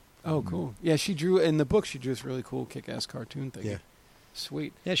also. Oh, cool. Yeah, she drew in the book. She drew this really cool kick-ass cartoon thing. Yeah.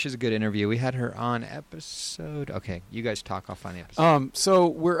 Sweet. Yeah, she's a good interview. We had her on episode. Okay, you guys talk off on the episode. So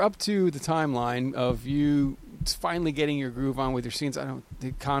we're up to the timeline of you finally getting your groove on with your scenes.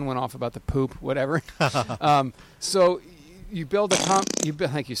 The con went off about the poop, whatever. So you build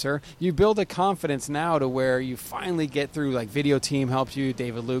thank you, sir. You build a confidence now to where you finally get through. Like video team helps you.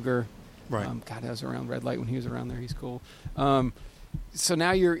 David Luger, right? God, I was around Red Light when he was around there. He's cool. So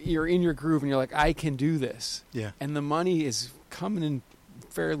now you're in your groove and you're like, I can do this. Yeah. And the money is coming in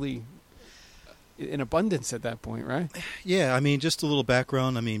fairly in abundance at that point, right? Yeah, I mean, just a little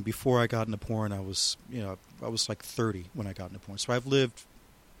background. I mean, before I got into porn, I was like 30 when I got into porn. So I've lived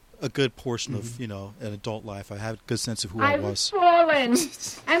a good portion of, an adult life. I have a good sense of who I was. I've fallen,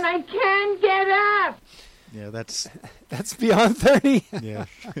 and I can't get up. Yeah, that's beyond 30. Yeah.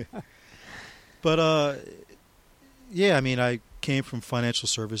 But, yeah, I mean, I came from financial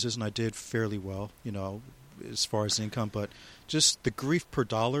services, and I did fairly well, as far as income. But just the grief per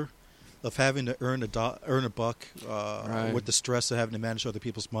dollar of having to earn a buck right. with the stress of having to manage other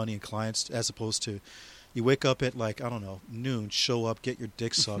people's money and clients, as opposed to you wake up at noon, show up, get your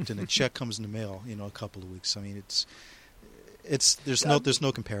dick sucked, and a check comes in the mail, a couple of weeks. I mean, there's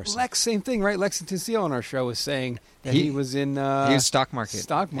no comparison. Lex, same thing, right? Lexington Steele on our show was saying that he was in he was stock market.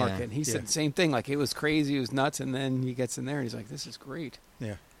 Yeah. And he said the same thing. Like, it was crazy, it was nuts, and then he gets in there and he's like, this is great.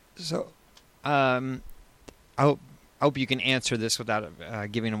 Yeah. So, I hope you can answer this without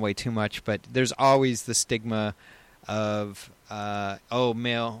giving away too much, but there's always the stigma of,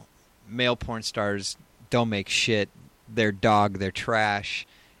 male porn stars don't make shit. They're dog. They're trash.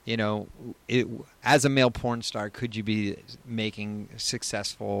 As a male porn star, could you be making a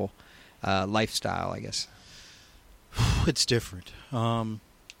successful lifestyle, I guess? It's different.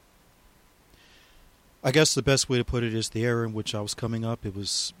 I guess the best way to put it is the era in which I was coming up. It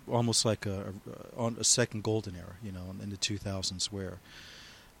was almost like a second golden era, in the 2000s, where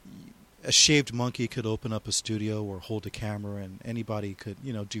a shaved monkey could open up a studio or hold a camera, and anybody could,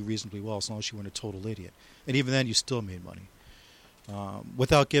 do reasonably well as long as you weren't a total idiot. And even then, you still made money.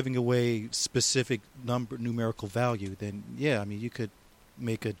 Without giving away specific numerical value, then, yeah, I mean, you could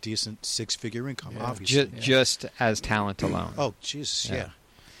make a decent six-figure income, obviously. Just as talent alone. Oh, Jesus, yeah.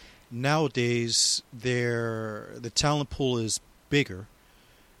 Nowadays, the talent pool is bigger,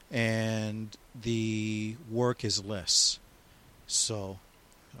 and the work is less. So,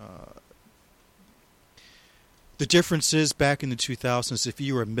 the difference is back in the 2000s, if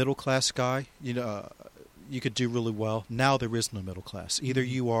you were a middle-class guy, you could do really well. Now there is no middle class. Either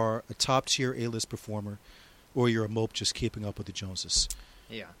you are a top-tier A-list performer, or you're a mope just keeping up with the Joneses.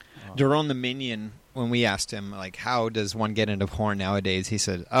 Yeah. Daron the Minion, when we asked him, like, how does one get into porn nowadays? He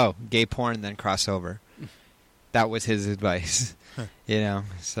said, gay porn, then crossover. That was his advice.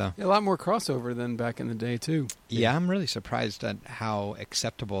 So. A lot more crossover than back in the day, too. Yeah, I'm really surprised at how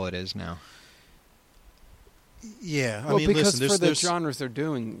acceptable it is now. Yeah. I mean, because listen, for the genres they're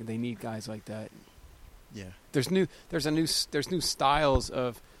doing, they need guys like that. Yeah. There's new styles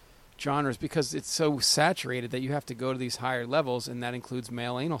of genres because it's so saturated that you have to go to these higher levels, and that includes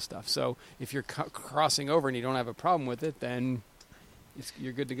male anal stuff. So if you're crossing over and you don't have a problem with it, then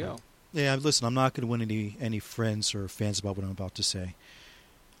you're good to go. Yeah, listen, I'm not going to win any friends or fans about what I'm about to say.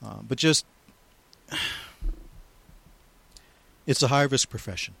 But just, it's a high-risk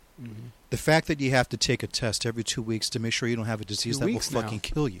profession. Mm-hmm. The fact that you have to take a test every 2 weeks to make sure you don't have a disease that will fucking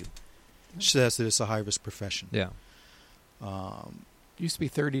kill you says that it's a high-risk profession. Yeah. used to be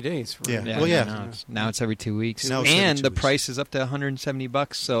 30 days. For Yeah. Yeah, Well, yeah. Now it's every 2 weeks, Now it's every and 2 the weeks. price is up to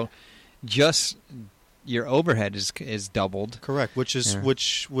 $170. So, just your overhead is doubled. Correct, which is Yeah.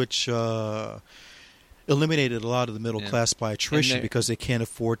 which eliminated a lot of the middle Yeah. class by attrition they're- because they can't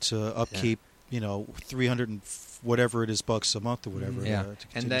afford to upkeep, 300 and whatever it is bucks a month or whatever. Yeah, to and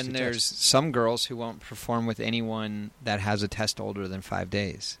continuously then test. there's some girls who won't perform with anyone that has a test older than 5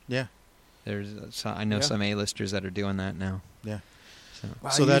 days. Yeah. I know Yeah. some A-listers that are doing that now. Yeah. So, Wow,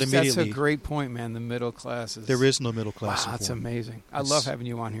 So that that's immediately- a great point, man. The middle class is. There is no middle class. Wow, in that's porn. amazing. I It's- love having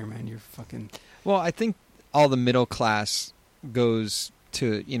you on here, man. You're fucking. well, I think all the middle class goes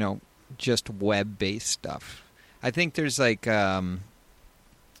to just web-based stuff. I think there's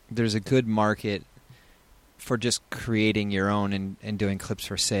there's a good market for just creating your own and doing clips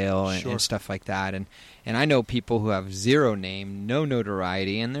for sale and, Sure. and stuff like that. And I know people who have zero name, no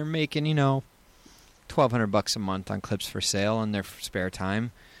notoriety, and they're making $1,200 a month on clips for sale in their spare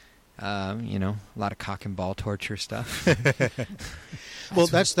time. A lot of cock and ball torture stuff. Well,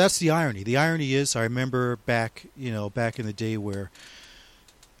 that's the irony. The irony is, I remember back in the day where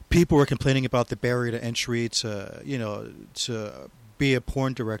people were complaining about the barrier to entry to be a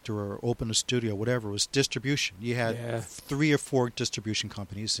porn director or open a studio, whatever. It was distribution. You had 3 or 4 distribution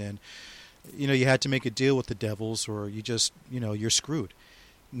companies, and you had to make a deal with the devils, or you just you're screwed.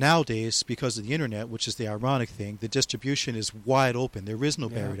 Nowadays, because of the internet, which is the ironic thing, the distribution is wide open. There is no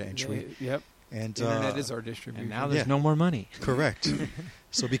barrier to entry. Yep. And The internet is our distribution. And now there's Yeah. no more money. correct.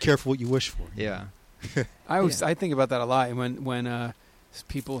 So be careful what you wish for. Yeah. I think about that a lot. When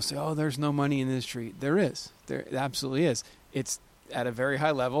people say, "Oh, there's no money in the industry," there is. There absolutely is. It's at a very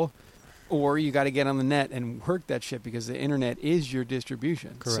high level, or you got to get on the net and work that shit because the internet is your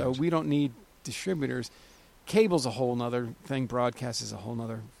distribution. Correct. So we don't need distributors. Cable's a whole nother thing. Broadcast is a whole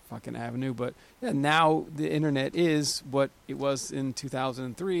nother fucking avenue. But yeah, now the internet is what it was in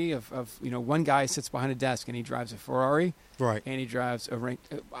 2003. Of one guy sits behind a desk and he drives a Ferrari. Right. And he drives a rank.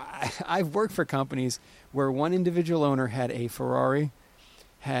 I've worked for companies where one individual owner had a Ferrari,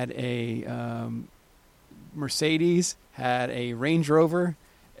 had a Mercedes, had a Range Rover,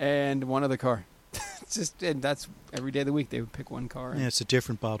 and one other car. And that's every day of the week they would pick one car. Yeah, it's a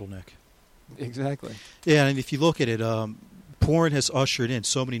different bottleneck. Exactly. Yeah, and if you look at it, porn has ushered in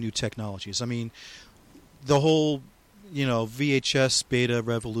so many new technologies. I mean, the whole, VHS beta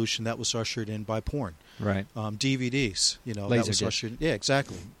revolution, that was ushered in by porn. Right. DVDs, that was Laserdisc. ushered. Yeah,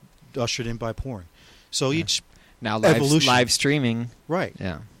 exactly, ushered in by porn. So Yeah. each Now evolution. live streaming. right.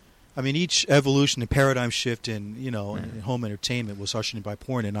 Yeah. I mean, each evolution and paradigm shift in in home entertainment was ushered in by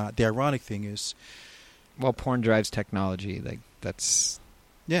porn. And the ironic thing is, Well, porn drives technology. That's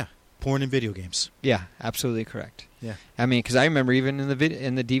yeah, porn and video games. yeah, absolutely correct. Yeah. I mean, because I remember even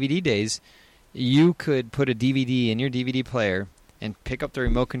in the DVD days, you could put a DVD in your DVD player and pick up the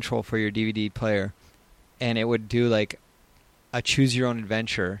remote control for your DVD player, and it would do like a choose your own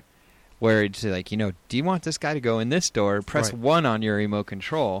adventure, where it's like, do you want this guy to go in this door? Press Right. 1 on your remote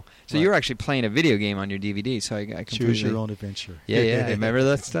control. So Right. you're actually playing a video game on your DVD. So I completely Choose your own adventure. Yeah. Remember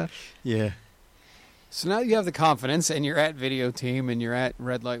that stuff? Yeah. So now you have the confidence, and you're at Video Team, and you're at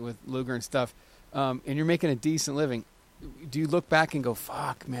Red Light with Luger and stuff, and you're making a decent living. Do you look back and go,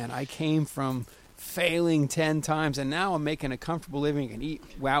 "Fuck, man, I came from failing 10 times, and now I'm making a comfortable living. I can eat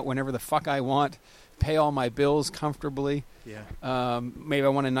out whenever the fuck I want, pay all my bills comfortably. Yeah. Maybe I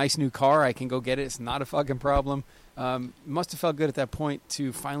want a nice new car. I can go get it. It's not a fucking problem." Must have felt good at that point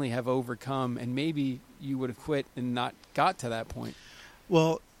to finally have overcome, and maybe you would have quit and not got to that point.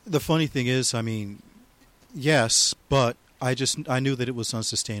 Well, the funny thing is, I mean, yes, but I knew that it was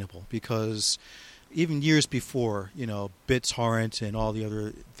unsustainable because even years before, BitTorrent and all the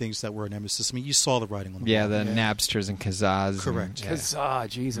other things that were Nemesis, I mean, you saw the writing on the Yeah, wall. the Napsters and Kazaz. Correct. Because,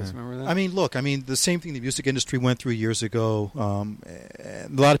 Jesus, remember that? I mean, look, the same thing the music industry went through years ago. A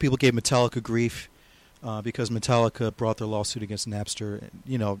lot of people gave Metallica grief because Metallica brought their lawsuit against Napster.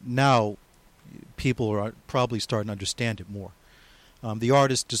 Now people are probably starting to understand it more. The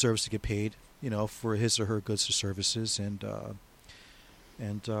artist deserves to get paid, for his or her goods or services, and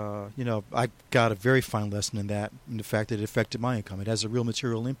I got a very fine lesson in that, in the fact that it affected my income. It has a real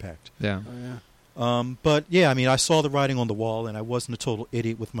material impact. Yeah. Oh, yeah. But yeah, I saw the writing on the wall, and I wasn't a total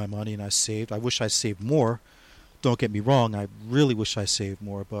idiot with my money, and I saved. I wish I saved more. Don't get me wrong, I really wish I saved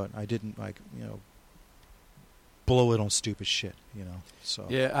more, but I didn't blow it on stupid shit, So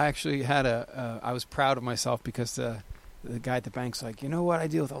Yeah, I actually had I was proud of myself because the guy at the bank's like, what? I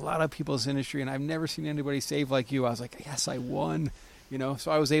deal with a lot of people in this industry, and I've never seen anybody save like you. I was like, yes, I won.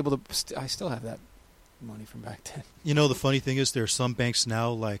 So I was able to. I still have that money from back then. the funny thing is, there are some banks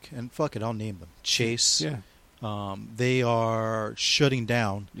now, and fuck it, I'll name them: Chase, Yeah. They are shutting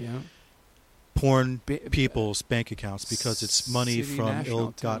down Yeah. porn people's bank accounts because it's money City from National,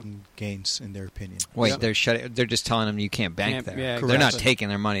 ill-gotten gains, in their opinion. Wait, Yeah. They're just telling them you can't bank Can't- there. yeah, They're not exactly. taking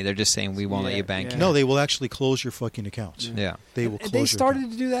their money. They're just saying we won't let Yeah, you bank yeah. here. No, they will actually close your fucking accounts. Yeah. Yeah. They will And close they your started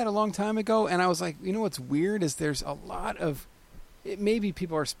account. to do that a long time ago, and I was like, you know what's weird is there's a lot of maybe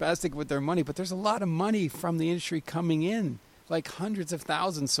people are spastic with their money, but there's a lot of money from the industry coming in, like hundreds of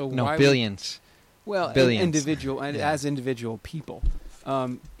thousands. So No, why would- billions. well, billions. individual and Yeah. as individual people,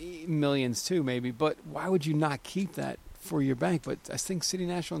 millions too maybe. But why would you not keep that for your bank? But I think City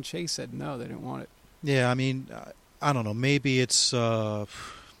National and Chase said no, they didn't want it. Yeah, I mean, I don't know. Maybe it's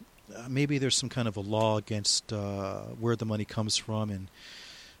maybe there's some kind of a law against where the money comes from, and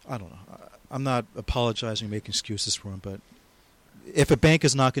I don't know. I'm not apologizing or making excuses for them, but if a bank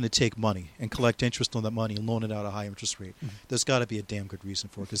is not going to take money and collect interest on that money and loan it out at a high interest rate, there's got to be a damn good reason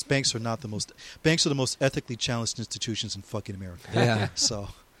for it. Because banks are the most ethically challenged institutions in fucking America. Yeah. So,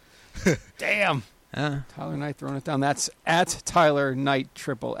 Damn. Tyler Knight throwing it down. That's at Tyler Knight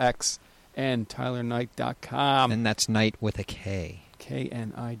XXX and TylerKnight.com. And that's Knight with a K.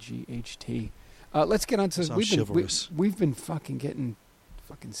 KNIGHT. Let's get on to Sounds chivalrous. we've been fucking getting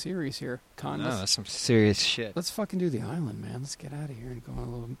fucking serious here, Con. No, that's some serious shit. Let's fucking do the island, man. Let's get out of here and go on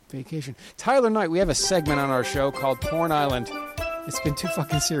a little vacation. Tyler Knight, we have a segment on our show called Porn Island. It's been too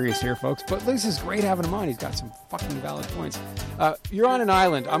fucking serious here, folks. But this is great having him on. He's got some fucking valid points. You're on an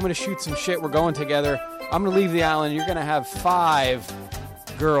island. I'm going to shoot some shit. We're going together. I'm going to leave the island. You're going to have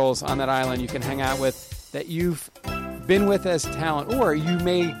 5 girls on that island you can hang out with that you've been with as talent, or you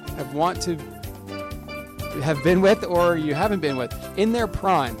may have been with, or you haven't been with in their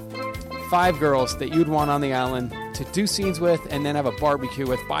prime. 5 girls that you'd want on the island to do scenes with and then have a barbecue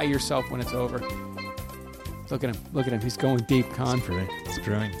with by yourself when it's over. Look at him. Look at him. He's going deep, Con. It's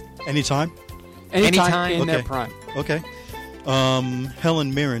brewing. anytime. Anytime in Okay. their prime. Okay.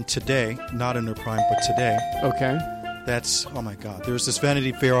 Helen Mirren today, not in her prime, but today. Okay. That's, oh my God. There was this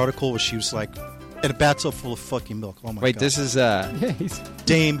Vanity Fair article where she was like, in a bathtub full of fucking milk. Oh my Wait, God. this is Yeah,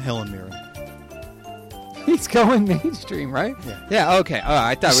 Dame Helen Mirren. he's going mainstream, right? yeah, okay. Oh,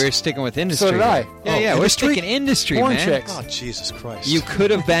 I thought we were sticking with industry. So did I. Yeah, Oh, yeah, we're industry? sticking industry, Porn man. chicks. Oh, Jesus Christ. You could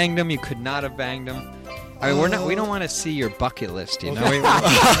have banged them, you could not have banged them. I mean, we don't want to see your bucket list, you know.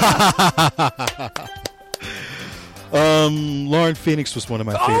 Lauren Phoenix was one of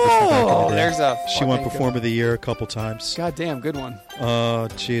my favorites from back in the day. There's a She won fucking good Performer of the Year a couple times. Goddamn good one.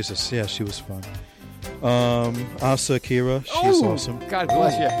 Jesus. Yeah, she was fun. Asa Akira. She's Ooh, awesome. God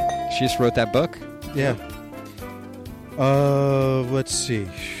bless you. She just wrote that book. Yeah. Let's see.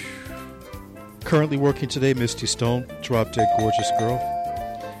 Currently working today, Misty Stone. Drop Dead Gorgeous Girl.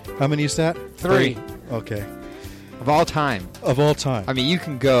 How many is that? 3. Okay. Of all time. Of all time. I mean, you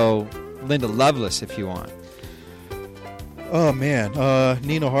can go Linda Lovelace if you want. Oh, man.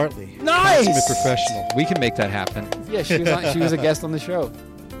 Nina Hartley. Nice! Consummate professional. We can make that happen. Yeah, she was a guest on the show.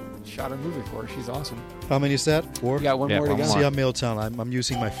 Shot her movie for her. She's awesome. How many is that? 4? You got one Yeah, more to one go. more. See, I'm Milltown. I'm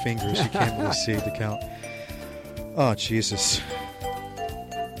using my fingers. You can't really see the count. Oh, Jesus.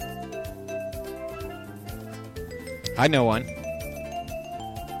 I know one.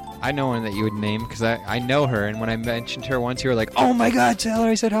 I know one that you would name because I know her, and when I mentioned her once, you were like, "Oh my God, tell her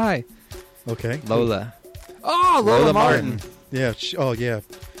I said hi." Okay. Lola. Oh, Lola Martin. Yeah. Oh, yeah.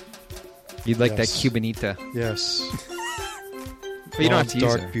 You'd like Yes. that Cubanita, Yes. but you don't have to use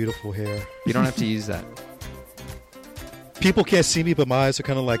dark, her. beautiful hair. You don't have to use that. People can't see me, but my eyes are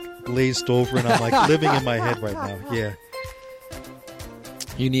kind of like glazed over, and I'm like living in my head right now. Yeah.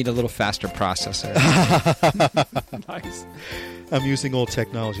 You need a little faster processor. Nice. I'm using old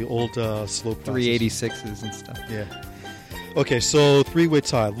technology, old slow processors. 386s and stuff. Yeah. Okay, so 3-way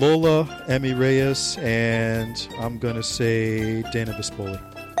tie. Lola, Emmy Reyes, and I'm going to say Dana Vespoli.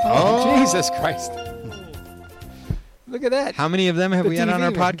 Oh, Jesus Christ. Look at that. How many of them have The we had on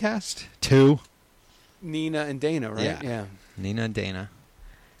our TV man. podcast? 2. Nina and Dana, right? Yeah. Nina and Dana.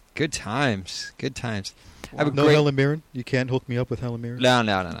 Good times. Good times. I have a No great- Helen Mirren? You can't hook me up with Helen Mirren? No.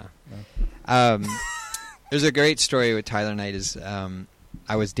 There's a great story with Tyler Knight.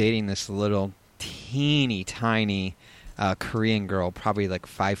 I was dating this little teeny tiny Korean girl, probably like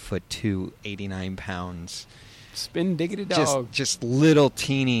 5'2", 89 pounds. Spin diggity dog. Just little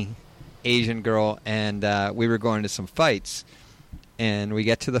teeny Asian girl, and we were going to some fights, and we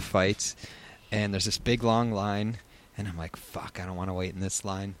get to the fights, and there's this big long line, and I'm like, fuck, I don't want to wait in this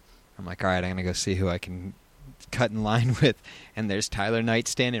line. I'm like, all right, I'm going to go see who I can cut in line with, and there's Tyler Knight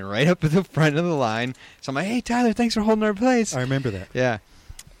standing right up at the front of the line. So I'm like, hey, Tyler, thanks for holding our place. I remember that. Yeah.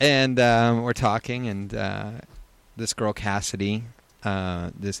 And we're talking, and this girl, Cassidy,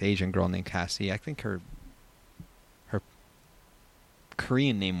 this Asian girl named Cassidy, I think her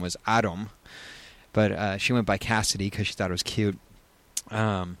Korean name was Adam, but she went by Cassidy because she thought it was cute.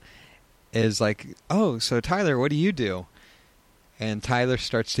 Is like, oh, so Tyler, what do you do? And Tyler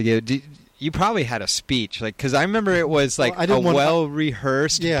starts to give. You probably had a speech, like, because I remember it was like well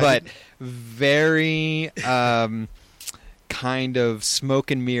rehearsed, but very kind of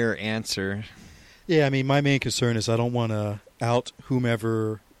smoke and mirror answer. Yeah, I mean, my main concern is I don't want to out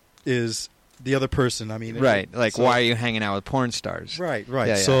whomever is the other person. I mean, right? Like, so, why are you hanging out with porn stars? Right, right.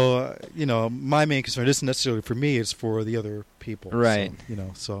 Yeah, so my main concern isn't necessarily for me; it's for the other people. Right.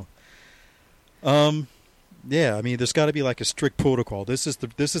 So, yeah, I mean, there's got to be like a strict protocol. This is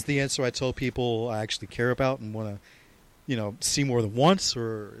the answer I tell people I actually care about and want to, see more than once,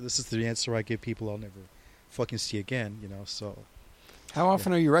 or this is the answer I give people I'll never fucking see again. So. How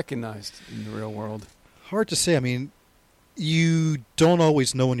often are you recognized in the real world? Hard to say. I mean, you don't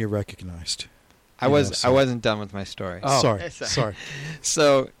always know when you're recognized. I wasn't done with my story. Oh, sorry.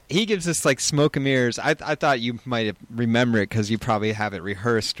 So he gives us like smoke and mirrors. I thought you might remember it because you probably have it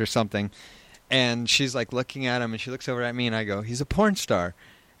rehearsed or something. And she's like looking at him, and she looks over at me, and I go, "He's a porn star."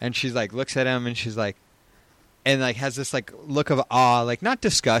 And she's like looks at him, and she's like, and like has this like look of awe, like not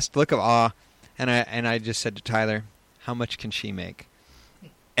disgust, look of awe. And I just said to Tyler, "How much can she make?"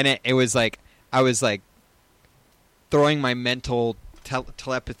 And it was like I was like throwing my mental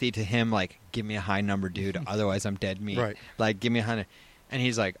telepathy to him, like, "Give me a high number, dude. Otherwise, I'm dead meat." Right. Like, give me a $100. And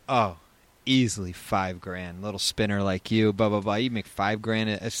he's like, "Oh, easily $5,000. Little spinner like you, blah blah blah. You make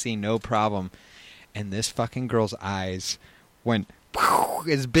 $5,000 a scene, no problem." And this fucking girl's eyes went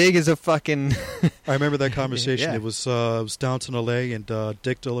as big as a fucking. I remember that conversation. Yeah. It was Downton L.A. and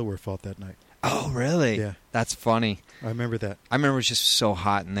Dick Delaware fought that night. Oh, really? Yeah, that's funny. I remember that. I remember it was just so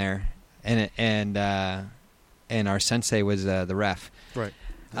hot in there, and our sensei was the ref. Right.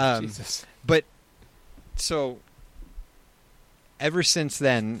 Jesus. But so ever since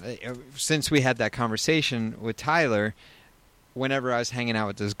then, since we had that conversation with Tyler, whenever I was hanging out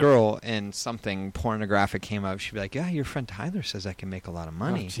with this girl and something pornographic came up, she'd be like, "Yeah, your friend Tyler says I can make a lot of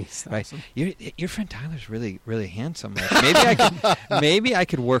money." Oh, geez, right? awesome. Your friend Tyler's really, really handsome. Like, maybe I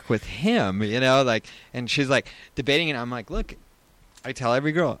could work with him, like. And she's like debating it. I'm like, look, I tell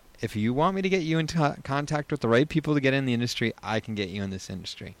every girl, if you want me to get you in contact with the right people to get in the industry, I can get you in this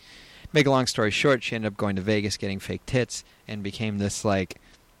industry. Make a long story short, she ended up going to Vegas, getting fake tits, and became this like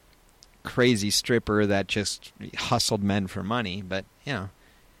crazy stripper that just hustled men for money. But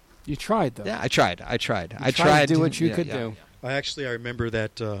you tried though. Yeah, I tried. I tried to do what you could do. I remember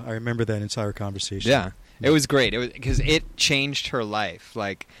that. I remember that entire conversation. Yeah, it was great. It was because it changed her life.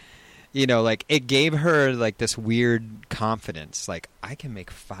 Like, like it gave her like this weird confidence. Like, I can make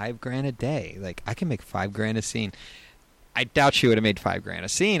 $5,000 a day. Like, I can make $5,000 a scene. I doubt she would have made $5,000 a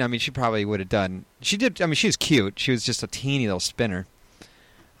scene. I mean, she probably would have done. She did. I mean, she was cute. She was just a teeny little spinner.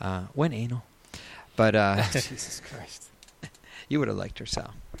 Went anal, but Jesus Christ, you would have liked her,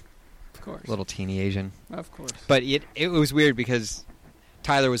 Sal. Of course, little teeny Asian. Of course, but it was weird because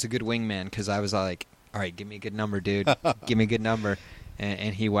Tyler was a good wingman because I was like, "All right, give me a good number, dude. Give me a good number,"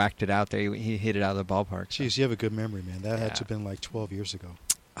 and he whacked it out there. He hit it out of the ballpark. Jeez, you have a good memory, man. That had to have been like 12 years ago.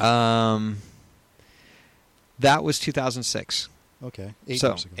 That was 2006. Okay, 8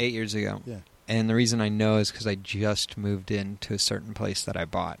 years ago. 8 years ago. Yeah. And the reason I know is because I just moved into a certain place that I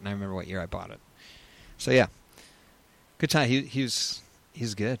bought, and I remember what year I bought it. So yeah, good time. He's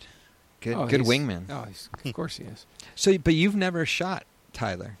good, good wingman. Oh, of course he is. So, but you've never shot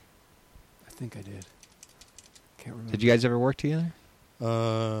Tyler. I think I did. Can't remember. Did you guys ever work together?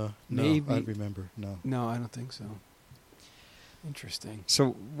 No, Maybe. I remember. No, I don't think so. Interesting.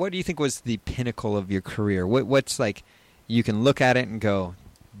 So, what do you think was the pinnacle of your career? What's like, you can look at it and go,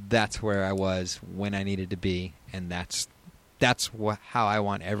 that's where I was when I needed to be, and that's how I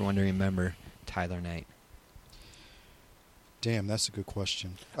want everyone to remember Tyler Knight. Damn, that's a good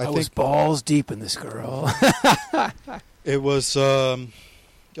question. I was balls deep in this girl. It was. I'm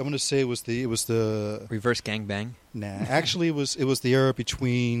going to say it was the reverse gangbang. Nah, actually, it was the era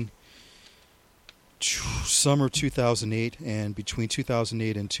between summer 2008 and between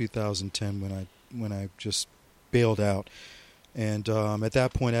 2008 and 2010 when I just bailed out. And at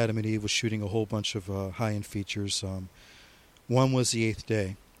that point, Adam and Eve was shooting a whole bunch of high-end features. One was The Eighth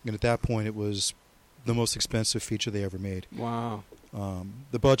Day, and at that point, it was the most expensive feature they ever made. Wow.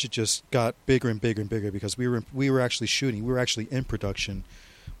 The budget just got bigger and bigger and bigger because we were actually shooting. We were actually in production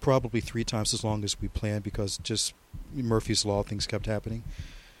probably 3 times as long as we planned because just Murphy's Law, things kept happening.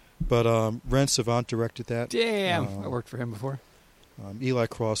 But Ren Savant directed that. Damn, I worked for him before. Eli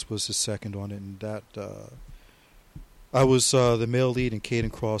Cross was his second on it, and that I was the male lead, and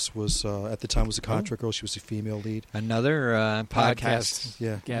Caden Cross was at the time was a contract girl. She was the female lead. Another podcast.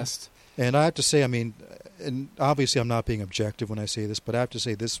 Yeah. guest. And I have to say, I mean, and obviously I'm not being objective when I say this, but I have to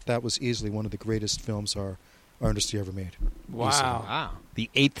say that was easily one of the greatest films our industry ever made. Wow. Wow. The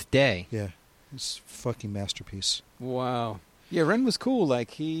Eighth Day. Yeah. It's a fucking masterpiece. Wow. Yeah, Ren was cool.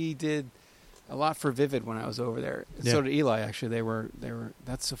 Like, he did a lot for Vivid when I was over there. Yeah. So did Eli, actually. They were.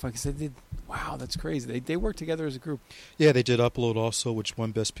 That's so fucking. They did. Wow, that's crazy. They worked together as a group. Yeah, they did Upload also, which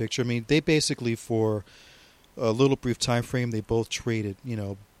won Best Picture. I mean, they basically, for a little brief time frame, they both traded,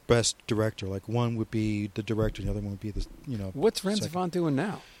 Best Director. Like, one would be the director, and the other one would be the, What's Ren second. Zivant doing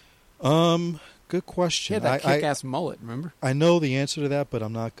now? Good question. He had that kick-ass mullet, remember? I know the answer to that, but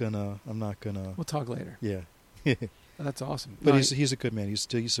I'm not gonna. We'll talk later. Yeah. That's awesome. But No, he's a good man.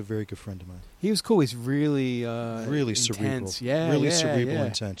 He's a very good friend of mine. he was cool. He's really Really intense. cerebral. Yeah, Really yeah, cerebral, yeah.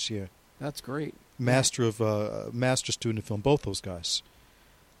 intense. Yeah. That's great. Master student of film. Both those guys.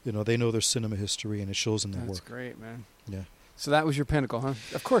 They know their cinema history, and it shows in their That's work. great, man. Yeah. So that was your pinnacle, huh?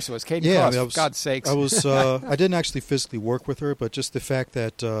 Of course it was. Caden Yeah, Cross, I mean, for God's sakes. I was. I didn't actually physically work with her, but just the fact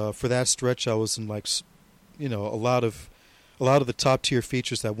that for that stretch, I was in a lot of the top tier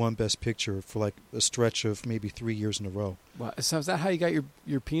features that won Best Picture for like a stretch of maybe 3 years in a row. Wow. So is that how you got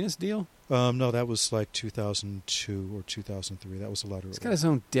your penis deal? No, that was like 2002 or 2003. That was a lot earlier. He's got his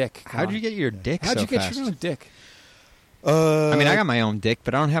own dick. How'd you get your dick How'd so you get fast? your own dick? I mean, I got my own dick,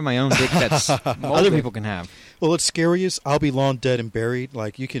 but I don't have my own dick that's other people can have. Well, what's scary is I'll be long dead and buried.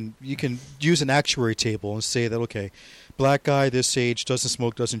 Like you can use an actuary table and say that okay, black guy this age doesn't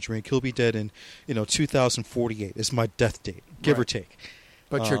smoke, doesn't drink. He'll be dead in 2048 is my death date, give or Right. take.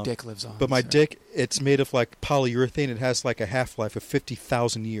 But your dick lives on. But my sir. dick, it's made of like polyurethane. It has like a half-life of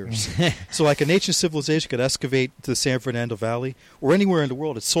 50,000 years. So like an ancient civilization could excavate the San Fernando Valley or anywhere in the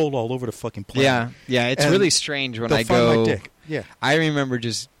world. It's sold all over the fucking planet. Yeah. It's And really strange when They'll I find go. my dick. Yeah. I remember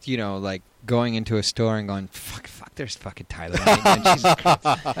just like going into a store and going, fuck, there's fucking Tyler. Knight, man. Jesus Christ.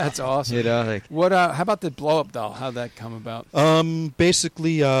 That's awesome. Like What? How about the blow up doll? How'd that come about?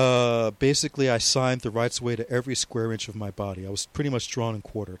 Basically, I signed the rights away to every square inch of my body. I was pretty much drawn and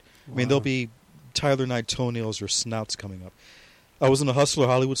quartered. I mean, Wow. there'll be Tyler Knight toenails or snouts coming up. I was in a Hustler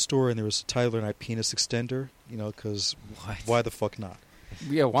Hollywood store, and there was a Tyler Knight penis extender, because why the fuck not?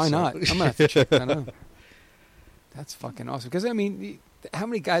 Yeah, why So- not? I'm gonna have to check that out. That's fucking awesome. Because I mean, how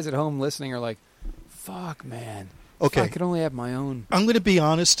many guys at home listening are like, "Fuck, man, Okay. if I could only have my own." I'm going to be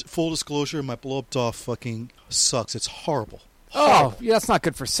honest, full disclosure, my blow-up doll fucking sucks. It's horrible. Oh, yeah, that's not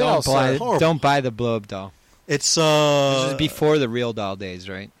good for sales. sir. horrible. don't buy the blow up doll. It's This is before the real doll days,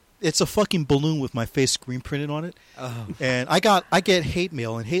 right? it's a fucking balloon with my face screen printed on it. Oh. And I get hate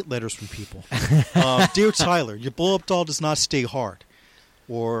mail and hate letters from people. Dear Tyler, your blow-up doll does not stay hard.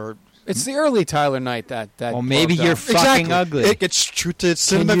 Or It's the early Tyler Knight that. Well, maybe blow up you're doll. fucking ugly. It's true to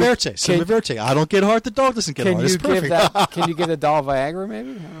cinema you- verite. Cinema verite. I don't get hard. The dog doesn't get Can hard. you It's give perfect. that? Can you give the doll Viagra?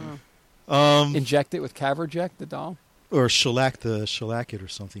 Maybe. I don't know. Inject it with Caverject, the doll. Or shellac it or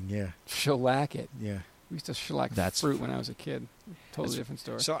something. Yeah, Shellac it. yeah. We used to shellac That's fruit when I was a kid. Totally different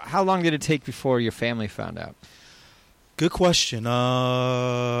story. So how long did it take before your family found out? Good question.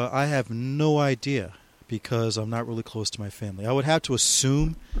 I have no idea because I'm not really close to my family. I would have to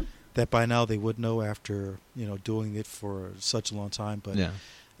assume that by now they would know after doing it for such a long time. But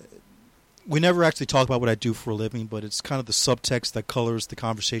we never actually talk about what I do for a living. But it's kind of the subtext that colors the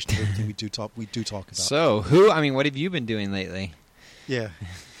conversation of everything we do talk about. So what have you been doing lately? Yeah,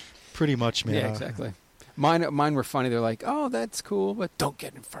 pretty much, man. yeah, exactly. Mine were funny. They're like, "Oh, that's cool, but don't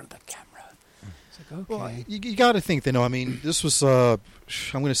get in front of the camera." It's like, okay. Well, you got to think, I mean, this was, I'm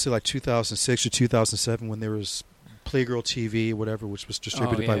going to say like 2006 or 2007 when there was Playgirl TV, whatever, which was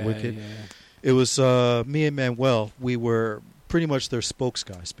distributed by Wicked. Yeah. It was me and Manuel. We were pretty much their spokes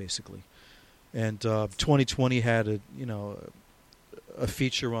guys, basically. And 2020 had a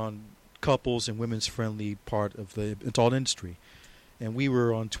feature on couples and women's friendly part of the adult industry. And we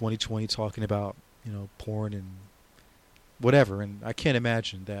were on 2020 talking about, porn and whatever. And I can't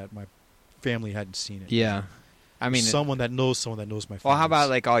imagine that my family hadn't seen it. Yeah. I mean, someone that knows my family. well, how about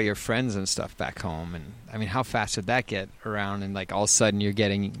like all your friends and stuff back home? And I mean, how fast did that get around? And like all of a sudden you're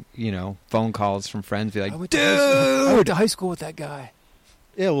getting, phone calls from friends, be like, I went dude, to high school with that guy.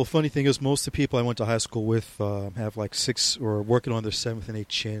 Yeah, well, funny thing is, most of the people I went to high school with have like 6 or working on their 7th and 8th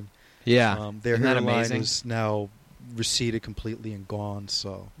chin. yeah, Their isn't that hairline amazing? is now receded completely and gone.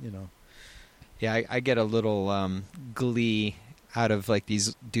 So Yeah, I get a little glee out of like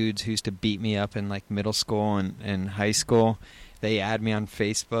these dudes who used to beat me up in like middle school and high school. they add me on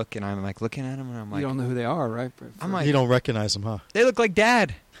Facebook, and I'm like looking at them, and I'm like, you don't know who they are, right? I'm like, You don't recognize them, huh? they look like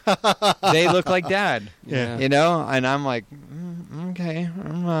Dad. They look like Dad. Yeah. You know, and I'm like, okay,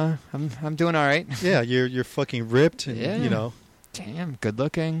 I'm doing all right. Yeah, you're fucking ripped, and Yeah. you know, Damn, good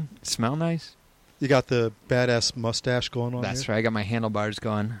looking, smell nice. you got the badass mustache going on. That's here. right. I got my handlebars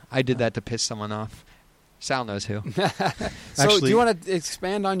going. I did that to piss someone off. Sal knows who. So, Actually- do you want to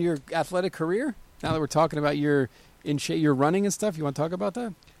expand on your athletic career now that we're talking about your your running and stuff? You want to talk about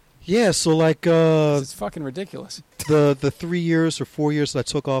that? Yeah, so like 'Cause it's fucking ridiculous. the 3 years or 4 years that I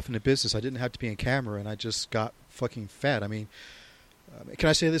took off in the business, I didn't have to be in camera, and I just got fucking fat. I mean, can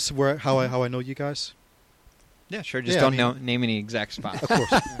I say this? How I know you guys? Yeah, sure. Just Yeah, I don't name any exact spot. Of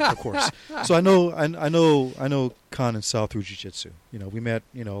course, of course. So I know Khan and Sal through jiu-jitsu. You know, we met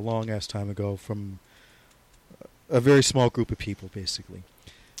a long ass time ago from a very small group of people, basically.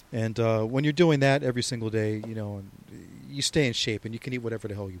 And when you're doing that every single day, you know, you stay in shape and you can eat whatever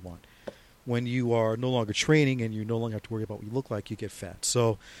the hell you want. When you are no longer training and you no longer have to worry about what you look like, you get fat.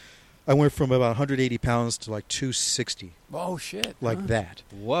 So I went from about 180 pounds to like 260, Oh shit! like Huh. that.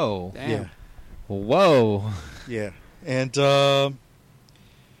 Whoa. Damn. Yeah. Whoa. Yeah. And, I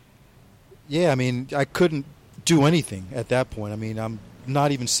mean, I couldn't do anything at that point. I mean, I'm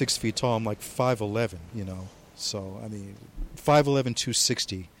not even 6 feet tall. I'm like 5'11", you know. So, I mean, 5'11",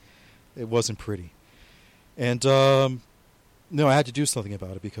 260. It wasn't pretty. And, no, I had to do something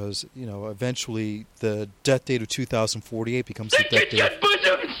about it because, you know, eventually the death date of 2048 becomes the death date.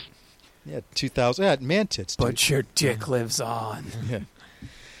 Yeah, 2000. Yeah, man tits, dude. But your dick lives on. Yeah.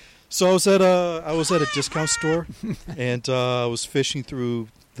 So I was at a discount store, and I was fishing through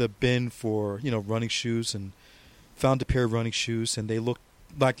the bin for running shoes, and found a pair of running shoes, and they looked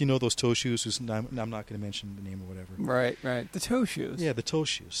like those toe shoes. I'm not going to mention the name or whatever. Right. The toe shoes. Yeah, the toe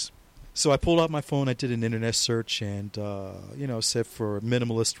shoes. So I pulled out my phone. I did an internet search, and said for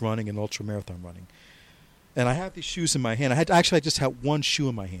minimalist running and ultra marathon running. And I have these shoes in my hand. I just had one shoe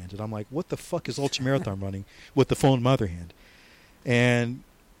in my hand, and I'm like, what the fuck is ultra marathon running with the phone in my other hand? And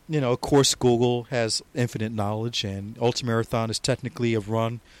of course, Google has infinite knowledge, and ultramarathon is technically a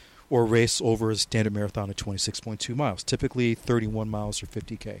run or a race over a standard marathon of 26.2 miles, typically 31 miles or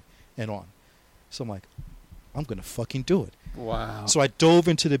 50K and on. So I'm like, I'm going to fucking do it. Wow. So I dove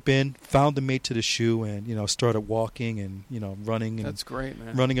into the bin, found the mate to the shoe, and, started walking and, running. And That's great,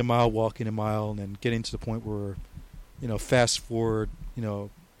 man. running a mile, walking a mile, and then getting to the point where, fast forward,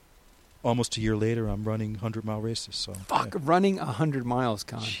 almost a year later, I'm running 100-mile races. So Fuck, yeah. running 100 miles,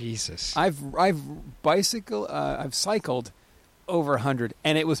 Con. Jesus. I've cycled over 100,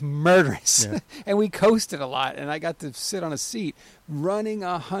 and it was murderous. Yeah. And we coasted a lot, and I got to sit on a seat. Running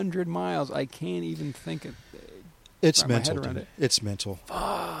 100 miles, I can't even think of. It's wrap my head mental. around Dude. it. It's mental.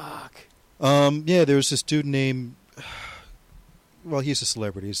 Fuck. There's this dude named. Well, he's a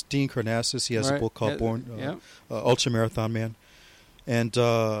celebrity. It's Dean Karnazes. He has a Right. book called Yeah. Ultra Marathon Man. And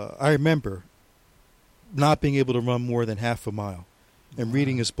I remember not being able to run more than half a mile, and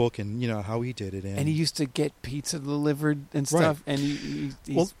reading his book and how he did it. And he used to get pizza delivered and Right. stuff, and he's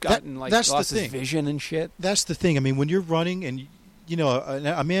Well, gotten that's the lost his thing. vision and shit. That's the thing. I mean, when you're running and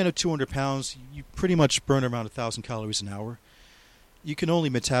a man of 200 pounds, you pretty much burn around 1,000 calories an hour. You can only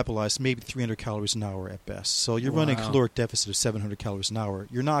metabolize maybe 300 calories an hour at best. So you're running a Wow. caloric deficit of 700 calories an hour.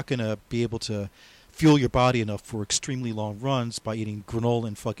 You're not going to be able to fuel your body enough for extremely long runs by eating granola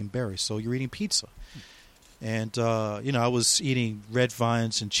and fucking berries. So you're eating pizza. And, I was eating red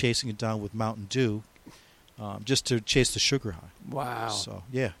vines and chasing it down with Mountain Dew just to chase the sugar high. Wow. So,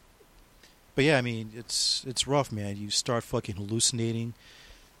 yeah. But, yeah, I mean, it's rough, man. You start fucking hallucinating.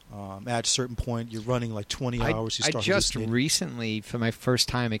 At a certain point, you're running like 20 hours. You I start just hallucinating. recently, for my first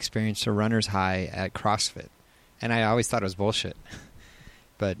time, experienced a runner's high at CrossFit. And I always thought it was bullshit.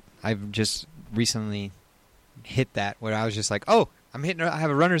 But I've just recently hit that where I was just like, oh, I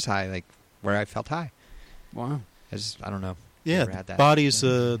have a runner's high, like where I felt high. Wow. I don't know. Yeah, Never had that.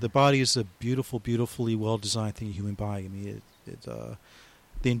 the body is a beautiful, beautifully well-designed thing, a human body. I mean, the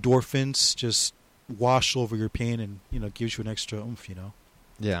endorphins just wash over your pain and, gives you an extra oomph,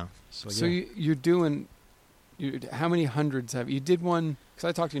 Yeah. So yeah. you're doing. How many hundreds have you did one? Because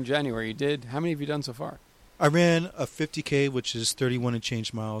I talked to you in January. You did. How many have you done so far? I ran a 50K, which is 31 and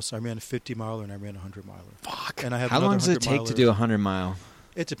change miles. I ran a 50-miler, and I ran a 100-miler. Fuck. And I have How long does another it take to 100-miler. do a 100-mile?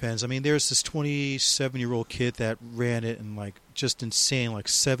 It depends. I mean, there's this 27-year-old kid that ran it in like just insane, like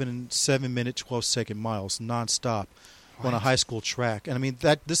 7-minute, 12-second miles nonstop on a high school track. And I mean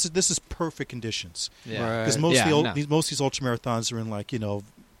this is perfect conditions Yeah. because Right. most of these ultra marathons are in like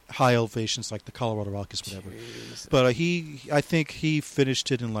high elevations like the Colorado Rockies, whatever. Jeez. But I think he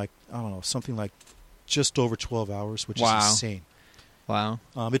finished it in like I don't know something like just over 12 hours, which Wow. is insane. Wow.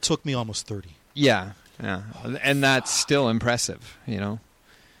 It took me almost 30. Yeah. And that's still impressive, you know.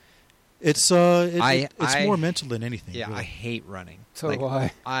 It's more mental than anything. Yeah, really. I hate running. So do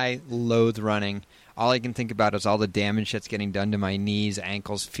I. I loathe running. All I can think about is all the damage that's getting done to my knees,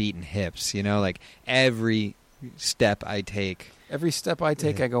 ankles, feet, and hips. You know, like every step I take. Every step I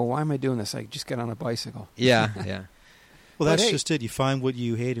take, I go, why am I doing this? I just get on a bicycle. Yeah, yeah. Well, But that's hey- just it. You find what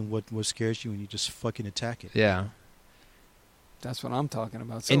you hate and what scares you, and you just fucking attack it. Yeah. That's what I'm talking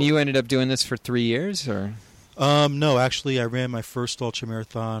about. So, And you ended up doing this for 3 years, or? No, actually, I ran my first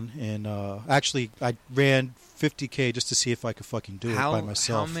ultramarathon, and actually, I ran 50K just to see if I could fucking do it by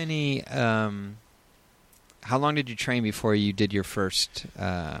myself. How many? How long did you train before you did your first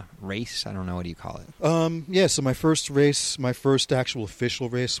race? I don't know, what do you call it? Yeah, so my first actual official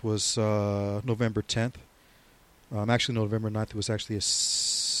race was November 10th. Actually, November 9th. It was actually a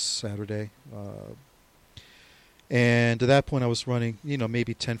Saturday. And at that point, I was running,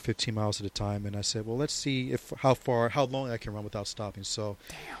 maybe 10, 15 miles at a time. And I said, well, let's see how long I can run without stopping. So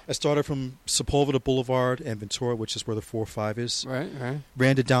I started from Sepulveda Boulevard and Ventura, which is where the 405 is. Right.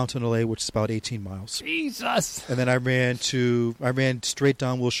 Ran to downtown LA, which is about 18 miles. Jesus. And then I ran straight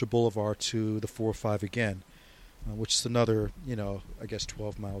down Wilshire Boulevard to the 405 again, which is another, I guess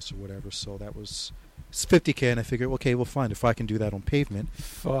 12 miles or whatever. So that was it's 50K, and I figured, okay, well, fine. If I can do that on pavement,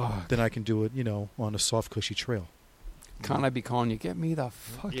 Fuck. then I can do it, on a soft, cushy trail. Can't I be calling you? Get me the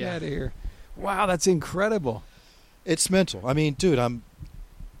fuck Yeah. out of here. Wow, that's incredible. It's mental. I mean, dude, I'm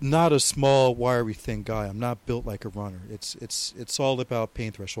not a small, wiry, thin guy. I'm not built like a runner. It's all about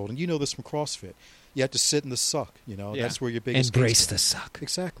pain threshold, and you know this from CrossFit. You have to sit in the suck. Yeah. That's where your biggest Embrace gains the are. suck.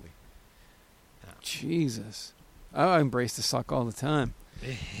 Exactly. Jesus. I embrace the suck all the time.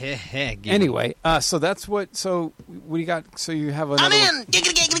 Anyway. Anyway, so that's what. So what do you got? So you have another.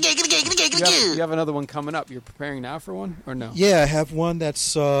 You have another one coming up. You're preparing now for one, or no? Yeah, I have one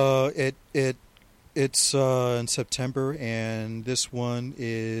that's it's in September, and this one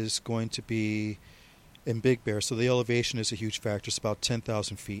is going to be in Big Bear. So the elevation is a huge factor. It's about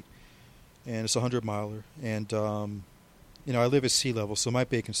 10,000 feet, and it's a 100-miler. And I live at sea level, so my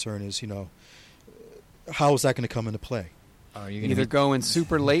big concern is, how is that going to come into play? Are you Either go in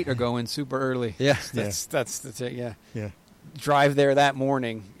super late or go in super early. Yeah. That's the thing. Yeah. Yeah. Drive there that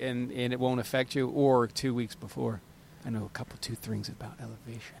morning, and it won't affect you, or 2 weeks before. I know a couple, 2 things about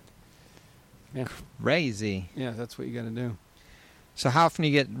elevation. Yeah, Crazy. yeah, that's what you got to do. So how often do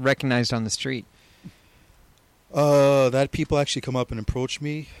you get recognized on the street? That people actually come up and approach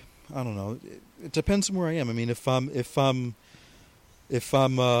me. I don't know. It depends on where I am. I mean, if I'm on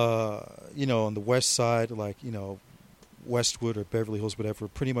the west side, like Westwood or Beverly Hills, whatever,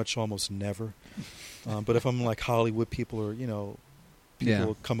 pretty much almost never. But if I'm like Hollywood, people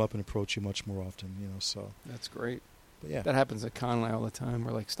will come up and approach you much more often. So That's great. but yeah, That happens at Conley all the time.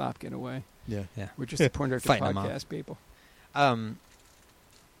 We're like, stop, get away. yeah. Yeah. We're just the Porn Director Fighting 'em podcast people.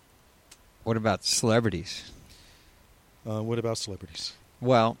 What about celebrities? What about celebrities?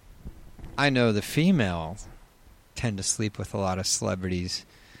 Well, I know the females tend to sleep with a lot of celebrities.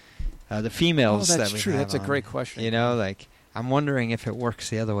 The females Oh, that's that we true. have That's a on, great question. like I'm wondering if it works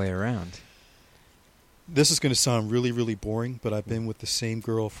the other way around. This is going to sound really, really boring, but I've been with the same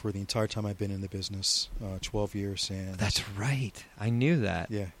girl for the entire time I've been in the business, 12 years. And That's right. I knew that.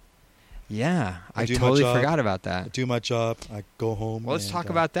 yeah. Yeah, I do my totally job. forgot about I that. do my job. I go home. Well, let's and, talk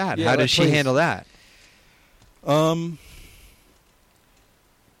about that. yeah, How does she please. handle that?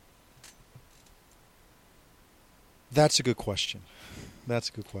 That's a good question.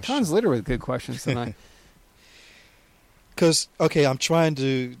 Con's littered with good questions tonight. Because, okay,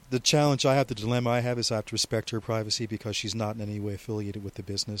 the challenge I have, the dilemma I have is I have to respect her privacy because she's not in any way affiliated with the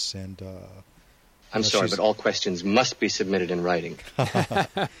business. And I'm sorry, but all questions must be submitted in writing.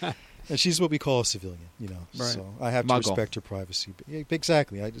 and she's what we call a civilian, Right. So I have Muggle. to respect her privacy. But, yeah,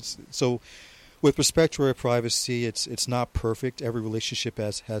 exactly. So with respect to her privacy, it's not perfect. Every relationship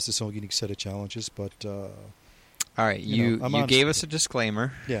has its own unique set of challenges, but All right, You know, I'm you honest gave with us a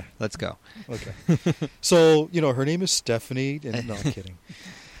disclaimer. yeah. Let's go. Okay. So, her name is Stephanie. And, no, I'm kidding.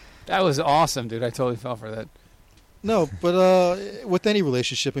 That was awesome, dude. I totally fell for that. No, but with any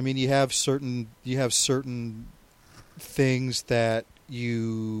relationship, I mean, you have certain things that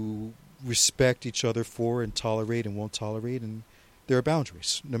you respect each other for and tolerate and won't tolerate, and there are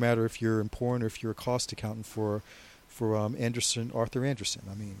boundaries. No matter if you're in porn or if you're a cost accountant for Arthur Anderson.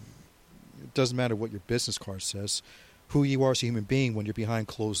 I mean, it doesn't matter what your business card says. Who you are as a human being when you're behind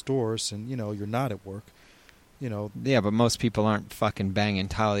closed doors and you're not at work. Yeah, but most people aren't fucking banging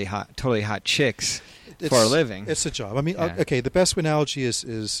totally hot chicks for a living. It's a job. I mean, Yeah. okay. The best analogy is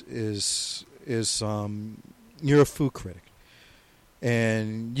you're a food critic.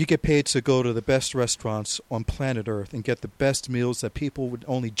 and you get paid to go to the best restaurants on planet Earth and get the best meals that people would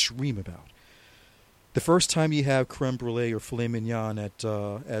only dream about. The first time you have creme brulee or filet mignon at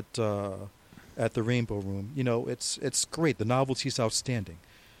the Rainbow Room, it's great. The novelty is outstanding.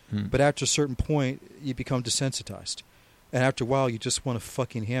 But after a certain point, you become desensitized. And after a while, you just want a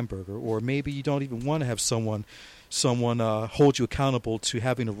fucking hamburger. Or maybe you don't even want to have someone hold you accountable to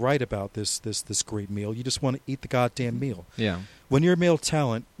having to write about this great meal. You just want to eat the goddamn meal. Yeah. When you're a male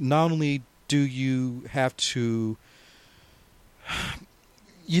talent, not only do you have to...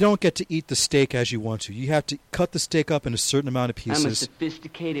 You don't get to eat the steak as you want to. You have to cut the steak up in a certain amount of pieces. I'm a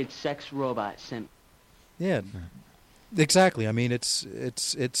sophisticated sex robot, Sim. Yeah, exactly. I mean, it's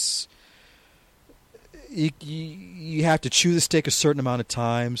you have to chew the steak a certain amount of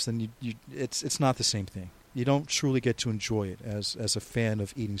times, and it's not the same thing. You don't truly get to enjoy it as a fan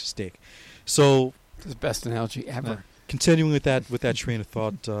of eating steak. So, it's the best analogy ever. Continuing with that train of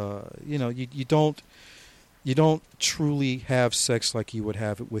thought, you don't truly have sex like you would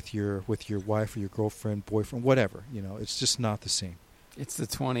have it with your wife or your girlfriend, boyfriend, whatever. It's just not the same. It's the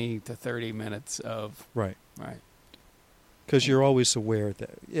 20 to 30 minutes of... Right. Because you're always aware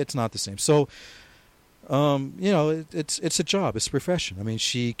that it's not the same. So, it's a job. It's a profession. I mean,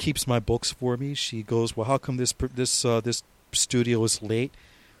 she keeps my books for me. She goes, well, how come this studio is late?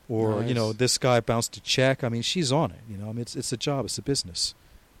 Or, nice. This guy bounced a check. I mean, she's on it. I mean, it's a job. It's a business.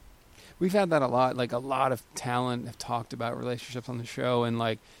 We've had that a lot. Like, a lot of talent have talked about relationships on the show, and,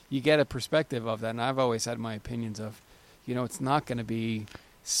 like, you get a perspective of that. And I've always had my opinions of, it's not going to be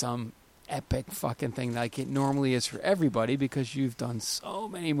some epic fucking thing like it normally is for everybody, because you've done so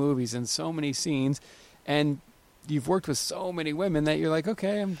many movies and so many scenes, and you've worked with so many women that you're like,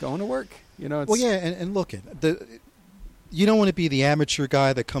 okay, I'm going to work. It's, well, yeah, and look, you don't want to be the amateur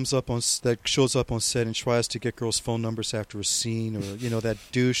guy that shows up on set and tries to get girls' phone numbers after a scene, or that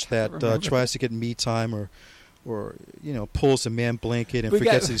douche that tries to get me time, or pulls a man blanket and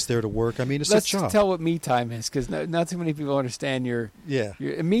forgets he's there to work. I mean, it's a job. Let's tell what me time is, because not too many people understand your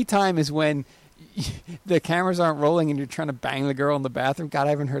me time is when the cameras aren't rolling and you're trying to bang the girl in the bathroom. God,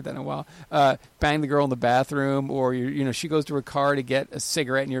 I haven't heard that in a while. Bang the girl in the bathroom, or she goes to her car to get a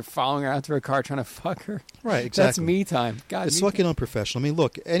cigarette and you're following her out to her car trying to fuck her. Right, exactly. That's me time. God, it's fucking unprofessional. I mean,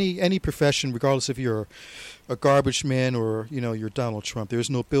 look, any profession, regardless if you're a garbage man or you're Donald Trump, there's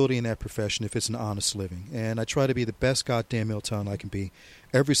nobility in that profession if it's an honest living. And I try to be the best goddamn male talent I can be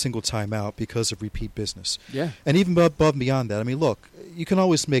every single time out because of repeat business. Yeah. And even above and beyond that, I mean, look, you can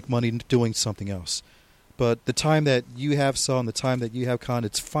always make money doing something else. But the time that you have, Saul, and the time that you have, Con,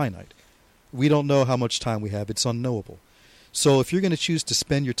 it's finite. We don't know how much time we have. It's unknowable. So if you're going to choose to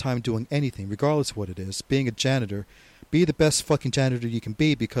spend your time doing anything, regardless of what it is, being a janitor, be the best fucking janitor you can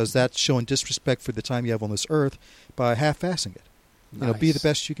be, because that's showing disrespect for the time you have on this earth by half-assing it. Nice. Be the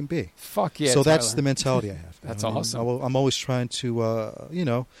best you can be. Fuck yeah, So that's Tyler. the mentality I have. That's awesome. I'm always trying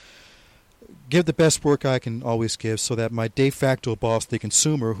to, give the best work I can always give, so that my de facto boss, the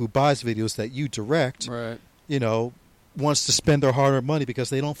consumer who buys videos that you direct, right, wants to spend their hard-earned money, because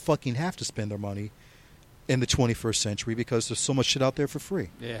they don't fucking have to spend their money in the 21st century, because there's so much shit out there for free.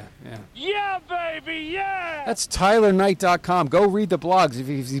 Yeah. Yeah, baby, yeah! That's TylerKnight.com. Go read the blogs. If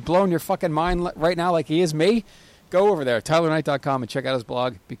he's blowing your fucking mind right now like he is me, go over there, TylerKnight.com, and check out his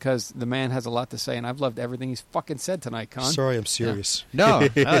blog, because the man has a lot to say, and I've loved everything he's fucking said tonight, Con. Sorry, I'm serious. Yeah. No,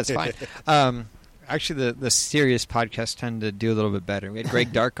 that's fine. Actually, the serious podcasts tend to do a little bit better. We had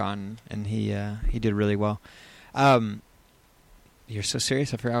Greg Dark on, and he did really well. You're so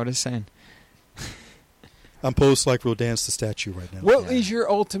serious, I forgot what I was saying. I'm posed like Rodin's the statue right now. What is your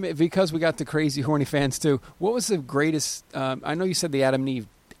ultimate, because we got the crazy horny fans too, what was the greatest, I know you said the Adam and Eve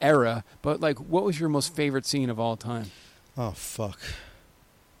era, but like, what was your most favorite scene of all time? Oh, fuck.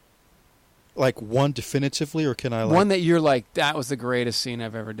 Like one definitively, or can I one that you're like, that was the greatest scene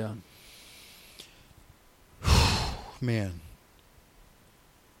I've ever done? Man.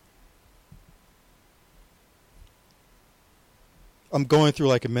 I'm going through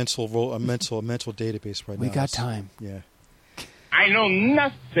like a mental database right now. We got time. Yeah. I know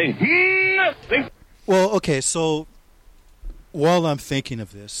nothing. Well, okay, so while I'm thinking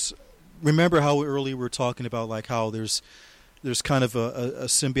of this, remember how earlier we were talking about like how there's kind of a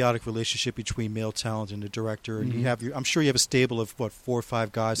symbiotic relationship between male talent and the director, and you have I'm sure you have a stable of 4 or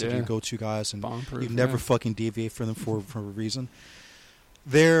 5 guys that are your go-to guys, and you never fucking deviate from them for a reason.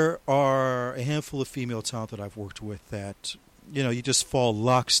 There are a handful of female talent that I've worked with that you just fall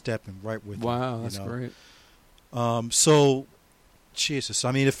lockstep and right with. Wow, them, that's great. So Jesus.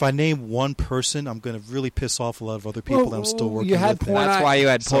 I mean, if I name one person, I'm going to really piss off a lot of other people that I'm still working you had with. That's why you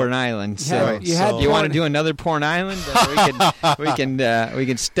had Porn Island. So you want to do another Porn Island? We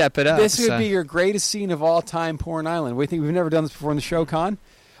can step it up. This would be your greatest scene of all time, Porn Island. We think we've never done this before in the show, Con.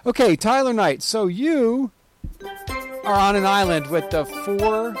 Okay, Tyler Knight. So you are on an island with the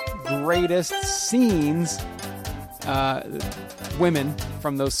 4 greatest scenes, women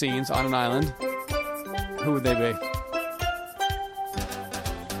from those scenes on an island. Who would they be?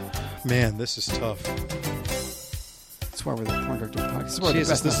 Man, this is tough. That's why we're the Porn Director Podcast.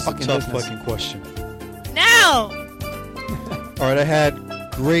 Jesus, this is a tough fucking question. No! All right, I had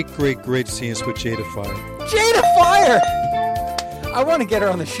great scenes with Jada Fire. Jada Fire! I want to get her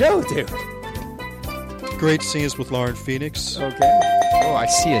on the show, dude. Great scenes with Lauren Phoenix. Okay. Oh, I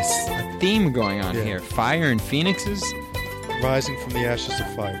see a theme going on here. Fire and Phoenixes? Rising from the ashes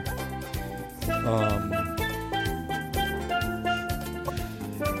of fire.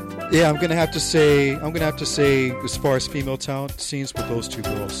 Yeah, I'm gonna have to say, as far as female talent, scenes with those 2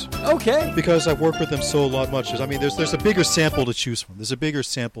 girls. Okay. Because I've worked with them so much. I mean, there's a bigger sample to choose from. There's a bigger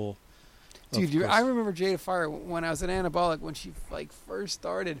sample. Dude, I remember Jada Fire when I was at Anabolic when she first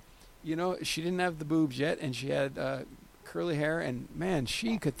started. You know, she didn't have the boobs yet, and she had curly hair, and man,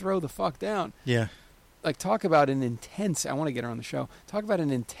 she could throw the fuck down. Yeah. Like, talk about an intense. I want to get her on the show. Talk about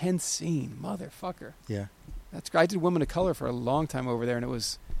an intense scene, motherfucker. Yeah. That's great. I did Women of Color for a long time over there, and it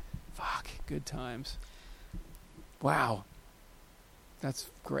was. Fuck, good times. Wow. That's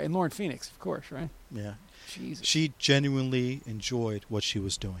great. And Lauren Phoenix, of course, right? Yeah. Jesus. She genuinely enjoyed what she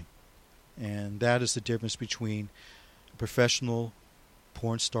was doing. And that is the difference between a professional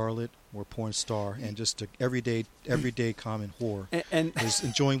porn starlet or porn star and just an everyday common whore. And is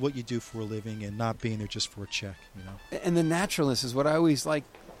enjoying what you do for a living and not being there just for a check, you know. And the naturalness is what I always like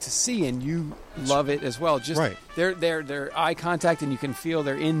to see, and you love it as well. Just right. Their eye contact, and you can feel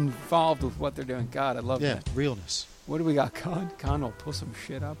they're involved with what they're doing. God, I love that. Yeah, realness. What do we got, Con? Con will pull some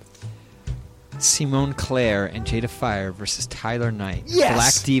shit up. Simone Claire and Jada Fire versus Tyler Knight. Yes!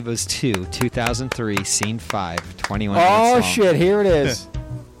 Black Divas 2, 2003, Scene 5, 21 minutes long. long. Shit, here it is.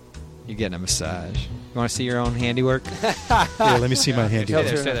 You're getting a massage. You want to see your own handiwork? Yeah, let me see my handiwork.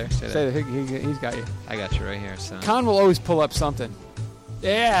 Stay there. He's got you. I got you right here, son. Con will always pull up something.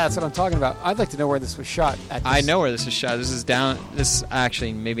 Yeah, that's what I'm talking about. I'd like to know where this was shot. I know where this was shot. This is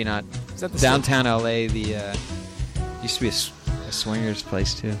actually maybe not downtown LA. The used to be a swingers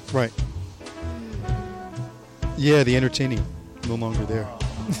place too. Right. Yeah, the entertaining no longer there.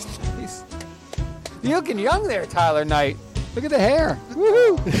 You're looking young there, Tyler Knight. Look at the hair.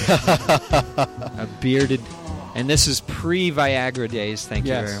 Woohoo! A bearded, and this is pre-Viagra days. Thank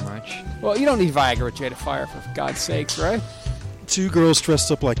you very much. Well, you don't need Viagra with Jada Fire, for God's sakes, right? 2 girls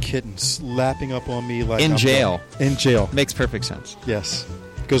dressed up like kittens, lapping up on me like in jail. In jail. Makes perfect sense. Yes,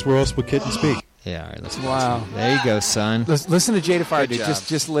 because where else would kittens be? Yeah. All right, listen. Wow. There you go, son. Listen to Jada Fire, Good dude. job.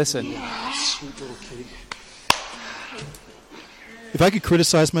 Just listen. Sweet little kitty. If I could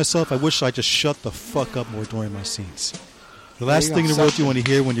criticize myself, I wish I just shut the fuck up more during my scenes. The last thing in the world you want to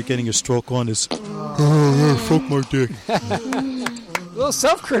hear when you're getting your stroke on is, oh, fuck my dick. A little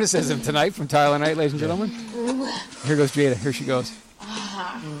self-criticism tonight from Tyler Knight, ladies and gentlemen. Here goes Jada. Here she goes.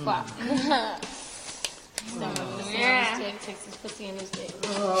 Fuck.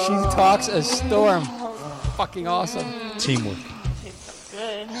 She talks a storm. Fucking awesome. Teamwork.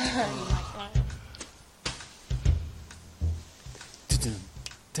 Good.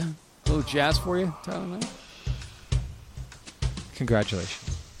 A little jazz for you, Tyler Knight?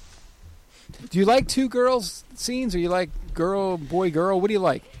 Congratulations. Do you like 2 girls scenes, or you like girl, boy, girl? What do you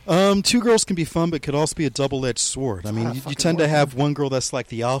like? 2 girls can be fun, but could also be a double-edged sword. I mean, you tend to have one girl that's like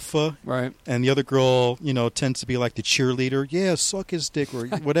the alpha, right? And the other girl, tends to be like the cheerleader. Yeah, suck his dick or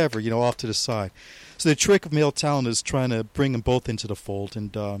whatever, off to the side. So the trick of male talent is trying to bring them both into the fold,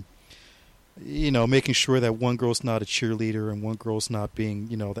 and making sure that one girl's not a cheerleader and one girl's not being,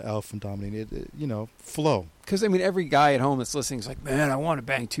 the alpha and dominating. Flow. Because, I mean, every guy at home that's listening is like, man, I want to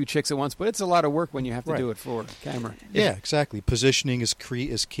bang 2 chicks at once. But it's a lot of work when you have to do it for camera. Yeah, exactly. Positioning is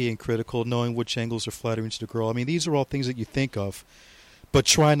key and critical. Knowing which angles are flattering to the girl. I mean, these are all things that you think of. But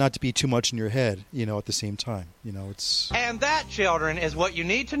try not to be too much in your head, at the same time. It's... And that, children, is what you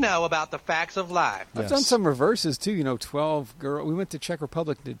need to know about the facts of life. I've done some reverses, too. 12 girls. We went to Czech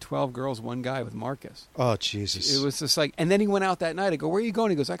Republic and did 12 girls, 1 guy with Marcus. Oh, Jesus. It was just like... And then he went out that night. I go, where are you going?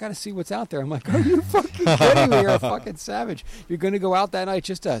 He goes, I got to see what's out there. I'm like, are you fucking kidding me? You're a fucking savage. You're going to go out that night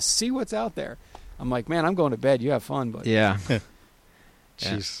just to see what's out there. I'm like, man, I'm going to bed. You have fun, but... Yeah.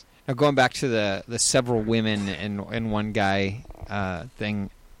 Jeez. Now, going back to the several women and 1 guy... thing,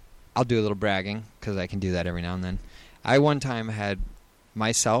 I'll do a little bragging because I can do that every now and then. I one time had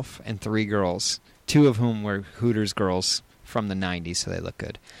myself and 3 girls, 2 of whom were Hooters girls from the 90s, so they look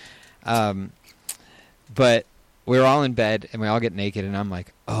good. But we were all in bed, and we all get naked, and I'm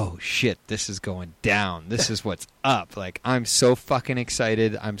like, oh, shit, this is going down. This is what's up. Like, I'm so fucking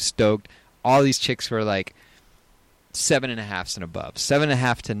excited. I'm stoked. All these chicks were, like, 7.5s and above.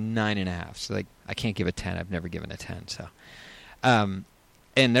 7.5 to 9.5. So, like, I can't give a 10. I've never given a 10, so. And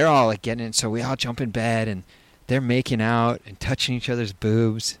they're all, like, getting in. So we all jump in bed, and they're making out and touching each other's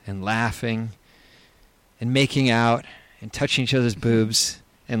boobs and laughing and making out and touching each other's boobs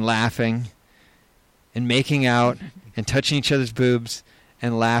and laughing and making out and touching each other's boobs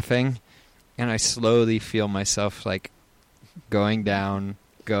and laughing. And I slowly feel myself, like, going down,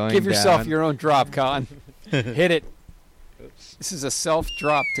 going Give yourself down. your own drop, Con. Hit it. This is a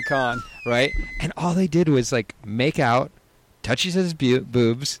self-drop to Con. Right? And all they did was, like, make out, touch each other's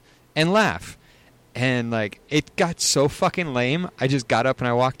boobs, and laugh. And, like, it got so fucking lame, I just got up and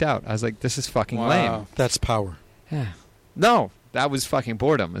I walked out. I was like, this is fucking lame. That's power. Yeah. No, that was fucking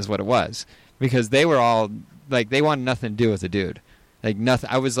boredom is what it was. Because they were all, like, they wanted nothing to do with the dude. Like, nothing.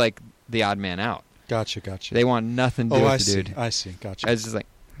 I was, like, the odd man out. Gotcha. They want nothing to do with the dude. I see. Gotcha. I was just like,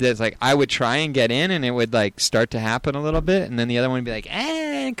 it's like, I would try and get in, and it would, like, start to happen a little bit, and then the other one would be like,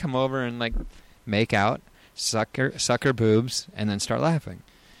 and come over and, like, make out, suck her boobs, and then start laughing.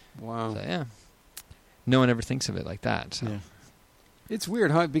 Wow. So, yeah. No one ever thinks of it like that. So. Yeah. It's weird,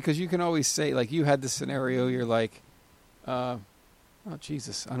 huh? Because you can always say, like, you had this scenario, you're like, oh,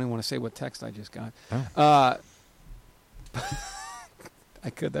 Jesus, I don't even want to say what text I just got. Oh. I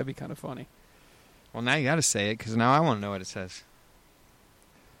could. That'd be kind of funny. Well, now you got to say it, because now I want to know what it says.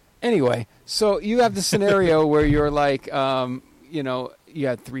 Anyway, so you have the scenario where you're like, you know, you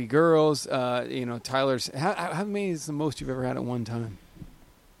had 3 girls. You know, Tyler's. How many is the most you've ever had at one time?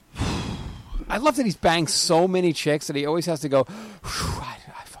 I love that he's banged so many chicks that he always has to go, I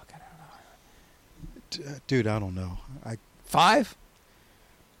fucking don't know. Dude, I don't know. 5?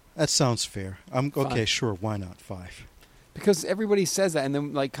 That sounds fair. I'm 5. okay. Sure, why not 5? Because everybody says that, and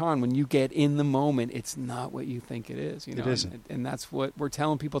then, like, Con, when you get in the moment, it's not what you think it is. You know? It isn't. And that's what we're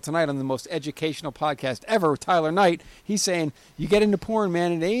telling people tonight on the most educational podcast ever, Tyler Knight. He's saying, you get into porn,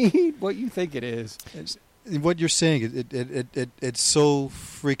 man, it ain't what you think it is. What you're saying, it's so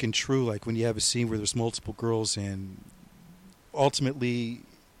freaking true. Like, when you have a scene where there's multiple girls, and ultimately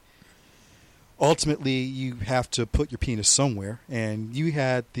you have to put your penis somewhere, and you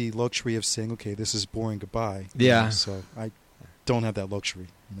had the luxury of saying, okay, this is boring, goodbye. Yeah. So I don't have that luxury.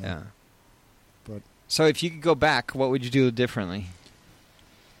 You know? Yeah. But So if you could go back, what would you do differently?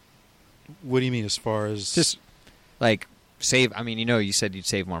 what do you mean as far as... Just, like, save... I mean, you know, you said you'd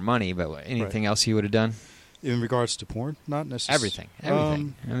save more money, but anything else you would have done? In regards to porn? Not necessarily.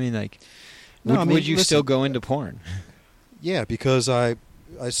 Everything. I mean, like... No, would you still go into porn? Yeah, because I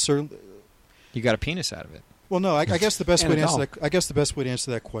certainly... You got a penis out of it. Well, no, I guess the best And way to a answer doll. that. I guess the best way to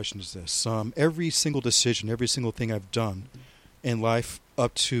answer that question is this: every single decision, every single thing I've done in life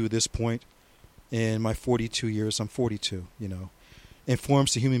up to this point, in my 42 years, I'm 42. You know,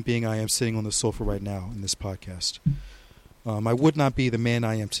 informs the human being I am sitting on the sofa right now in this podcast. I would not be the man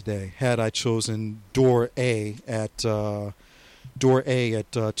I am today had I chosen door A at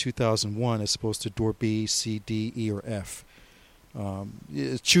 2001 as opposed to door B, C, D, E, or F.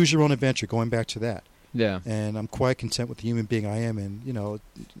 Choose your own adventure. Going back to that. Yeah. And I'm quite content with the human being I am, and, you know,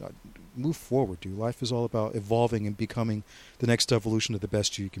 move forward, dude. Life is all about evolving and becoming the next evolution of the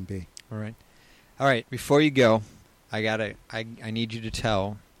best you can be. All right. Before you go, I need you to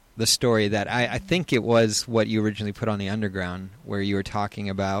tell the story that I think it was what you originally put on the Underground, where you were talking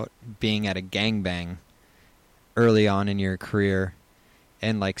about being at a gangbang early on in your career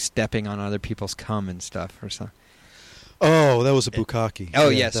and, like, stepping on other people's cum and stuff or something. Oh, that was a bukkake. Oh,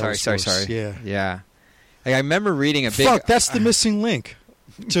 yeah, that sorry. was- Yeah. Yeah. Like, I remember reading a big... Fuck, that's the missing link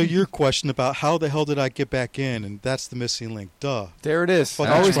to your question about how the hell did I get back in, and that's the missing link. Duh. There it is.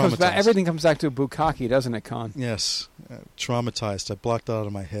 Fucking It always comes back. traumatized. Everything comes back to a bukkake, doesn't it, Con? Yes. Traumatized. I blocked that out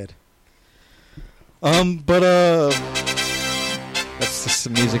of my head. That's just the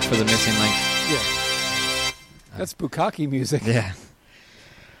music for the missing link. Yeah. That's bukkake music. Yeah.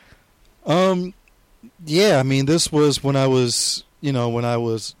 Yeah, I mean, this was when I was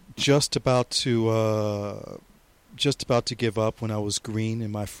just about to give up, when I was green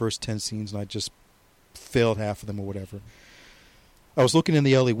in my first 10 scenes, and I just failed half of them or whatever. I was looking in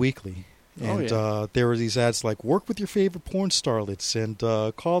the LA Weekly, and there were these ads like, work with your favorite porn starlets and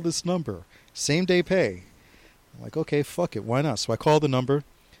call this number, same day pay. I'm like, okay, fuck it, why not? So I called the number,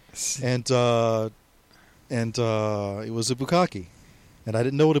 and it was a bukkake. And I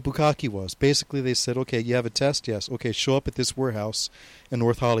didn't know what a bukkake was. Basically, they said, okay, you have a test? Yes. Okay, show up at this warehouse in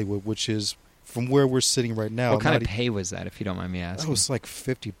North Hollywood, which is from where we're sitting right now. What kind of pay was that, if you don't mind me asking? It was like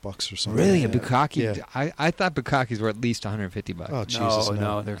 $50 or something. Really? Like A bukkake? Yeah. I thought bukkakes were at least $150. Oh, Jesus,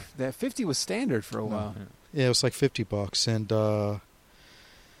 no. They're 50 was standard for a while. Yeah, it was like $50. And,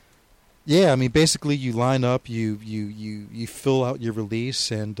 yeah, I mean, basically you line up, you fill out your release,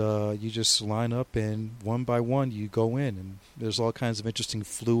 and you just line up, and one by one you go in. And there's all kinds of interesting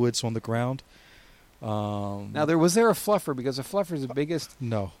fluids on the ground. Now, was there a fluffer? Because a fluffer is the biggest.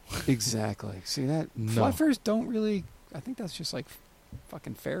 No. Exactly. See that? No. Fluffers don't really. I think that's just like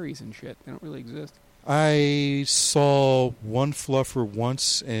fucking fairies and shit. They don't really exist. I saw one fluffer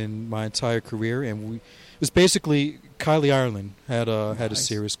once in my entire career, and it was basically Kylie Ireland had a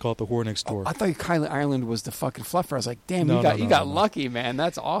series called The Whore Next Door. I thought Kylie Ireland was the fucking fluffer. I was like, damn, No, you got lucky, man.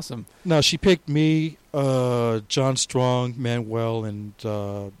 That's awesome. No, she picked me, John Strong, Manuel, and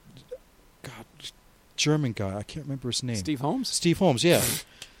German guy. I can't remember his name. Steve Holmes? Steve Holmes, yeah.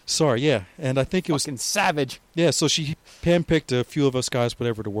 Sorry, yeah. And I think it was fucking savage. Yeah, so she handpicked a few of us guys,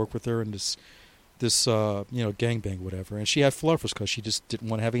 whatever, to work with her in this gangbang, whatever. And she had fluffers because she just didn't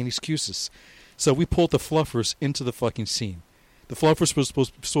want to have any excuses. So we pulled the fluffers into the fucking scene. The fluffers were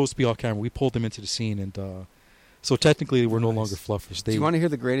supposed to be off camera. We pulled them into the scene, and so technically we're no longer fluffers. Do you want to hear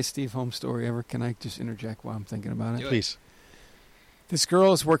the greatest Steve Holmes story ever? Can I just interject while I'm thinking about it? Please. This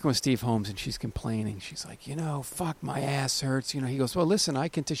girl is working with Steve Holmes, and she's complaining. She's like, fuck, my ass hurts. He goes, well, listen, I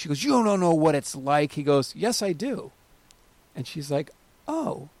can tell. She goes, you don't know what it's like. He goes, yes, I do. And she's like,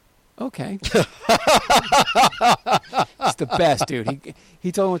 oh, okay. It's the best, dude.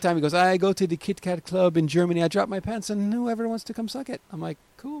 He told me one time, he goes, I go to the Kit Kat Club in Germany. I drop my pants, and whoever wants to come suck it. I'm like,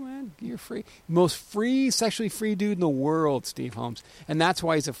 cool, man. You're free. Most sexually free dude in the world, Steve Holmes. And that's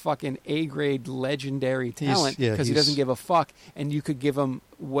why he's a fucking A-grade legendary talent, because he doesn't give a fuck. And you could give him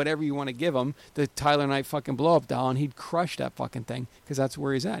whatever you want to give him, the Tyler Knight fucking blow-up doll, and he'd crush that fucking thing, because that's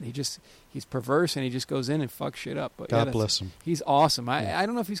where he's at. He's perverse, and he just goes in and fucks shit up. But God bless him. He's awesome. I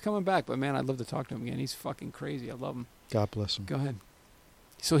don't know if he's coming back, but man, I'd love to talk to him again. He's fucking crazy. I love him. God bless him. Go ahead.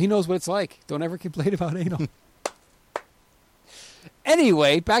 So he knows what it's like. Don't ever complain about anal.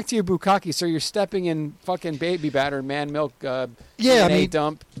 Anyway, back to your bukkake. So you're stepping in fucking baby batter, man milk, DNA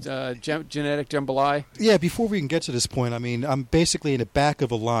dump, genetic jambalaya. Yeah, before we can get to this point, I mean, I'm basically in the back of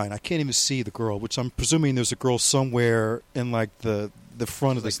a line. I can't even see the girl, which I'm presuming there's a girl somewhere in like the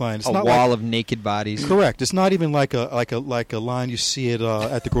front of this line. It's a not wall of naked bodies. Correct. It's not even like a line you see it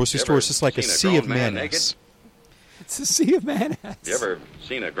at the grocery store. It's just like a sea of man-ass. It's a sea of man-ass. You ever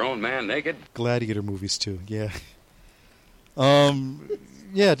seen a grown man naked? Gladiator movies too. Yeah.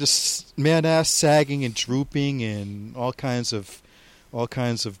 Yeah, just man-ass sagging and drooping and all kinds of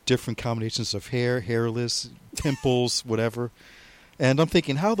different combinations of hair, hairless, pimples, whatever. And I'm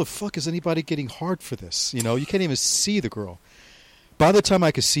thinking, how the fuck is anybody getting hard for this? You can't even see the girl. By the time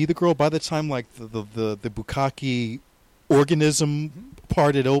I could see the girl, by the time like the bukkake organism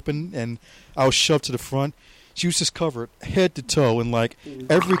parted open and I was shoved to the front, she was just covered head to toe in like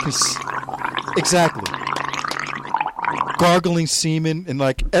every exactly gargling semen and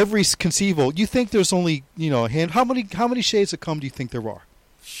like every conceivable. You think there's only a hand? How many shades of cum do you think there are?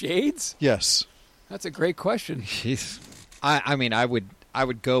 Shades? Yes. That's a great question. Jeez. I mean, I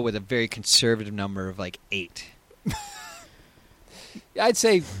would go with a very conservative number of like 8. I'd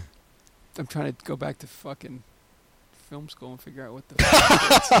say I'm trying to go back to fucking film school and figure out what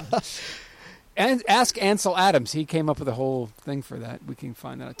the and ask Ansel Adams. He came up with a whole thing for that. We can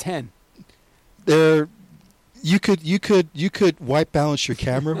find that out. 10. You could white balance your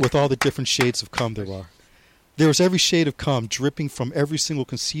camera with all the different shades of cum there are. There was every shade of cum dripping from every single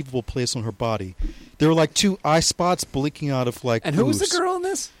conceivable place on her body. There were like 2 eye spots blinking out of like. And who was the girl in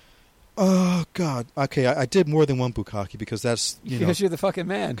this? Oh God! Okay, I did more than one bukkake because that's because you're the fucking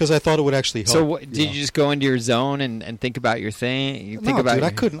man. Because I thought it would actually help. So did you just go into your zone and think about your thing? Dude, I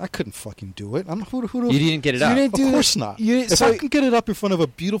couldn't fucking do it. Who you didn't get it up. Of course not. If I can get it up in front of a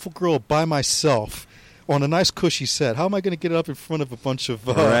beautiful girl by myself on a nice cushy set, how am I going to get it up in front of a bunch of?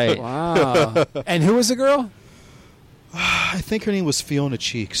 Right. Wow. And who was the girl? I think her name was Fiona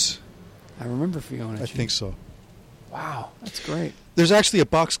Cheeks. I remember Fiona Cheeks. I think so. Wow, that's great. There's actually a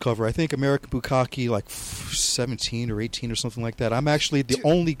box cover. I think American Bukkake, like 17 or 18 or something like that. I'm actually the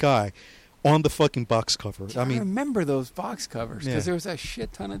only guy on the fucking box cover. I remember those box covers because there was a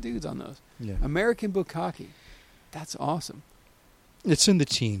shit ton of dudes on those. Yeah. American Bukkake. That's awesome. It's in the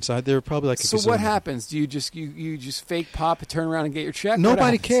teens. They're probably like a So what happens? Do you just you just fake pop, turn around and get your check?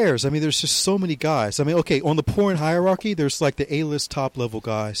 Nobody cares. I mean, there's just so many guys. I mean, okay, on the porn hierarchy, there's like the A-list top level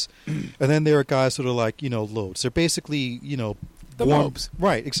guys, and then there are guys that are like loads. They're basically The warm, mopes.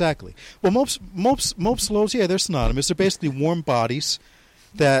 Right, exactly. Well, mopes lows, yeah, they're synonymous. They're basically warm bodies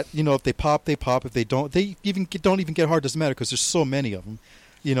that, if they pop, they pop. If they don't don't even get hard. Doesn't matter because there's so many of them.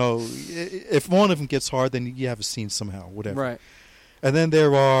 If one of them gets hard, then you have a scene somehow, whatever. Right. And then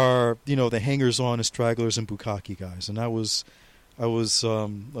there are, the hangers-on and stragglers and bukkake guys. And I was a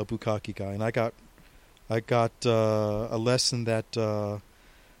bukkake guy, and I got a lesson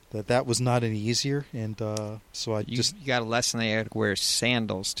that was not any easier, and so you got a lesson that you had to wear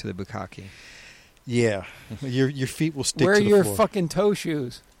sandals to the bukkake. Yeah, your feet will stick Wear to the your floor. fucking toe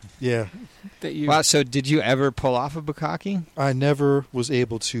shoes. Yeah. Wow, so did you ever pull off a bukkake? I never was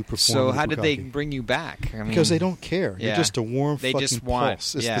able to perform. So how did they bukkake. bring you back? Because they don't care. Yeah. You're just a warm they fucking just want,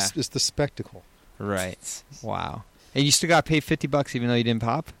 pulse. It's, yeah. it's the spectacle. Right. Wow. And you still got paid $50 even though you didn't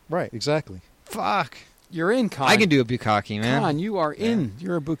pop? Right, exactly. Fuck. You're in, Con. I can do a bukkake, man. Con, you are in.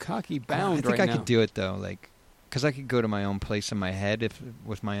 You're a bukkake bound I think right I now. could do it, though, because I could go to my own place in my head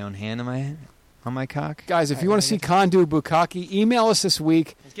with my own hand on my cock. Guys, if you want to see Con do a bukkake, email us this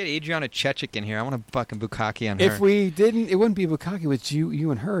week. Let's get Adriana Chechik in here. I want a fucking bukkake on If her. we didn't, it wouldn't be a bukkake with you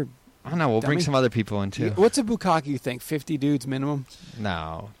and her. I don't know. We'll bring dummy. some other people in, too. What's a bukkake, you think? 50 dudes minimum?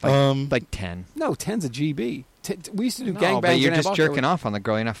 No. Like 10. No, 10's a GB. We used to do No, gangbangs. but you're in just Amboka. jerking off on the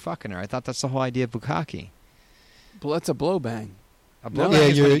girl. You're not fucking her. I thought that's the whole idea of bukkake. Well, that's a blow bang. A blow bang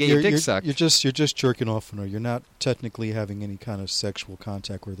is when you get your dick sucked. You're just jerking off on her. You're not technically having any kind of sexual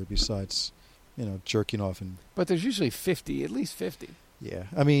contact with her besides, jerking off and. But there's usually 50, at least 50. Yeah,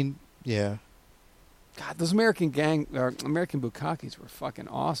 I mean, yeah. God, those American bukkakes were fucking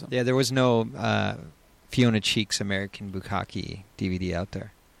awesome. Yeah, there was no Fiona Cheek's American Bukkake DVD out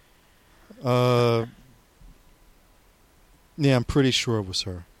there. Yeah, I'm pretty sure it was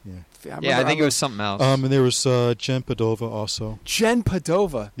her. Yeah. I think it was something else. And there was Jen Padova also. Jen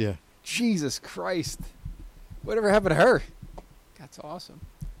Padova. Yeah. Jesus Christ. Whatever happened to her? That's awesome.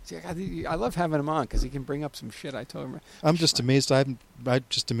 See, I love having him on because he can bring up some shit. I told him. I'm just amazed. I'm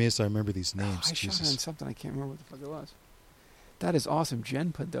just amazed. I remember these names. I Jesus. shot on something. I can't remember what the fuck it was. That is awesome,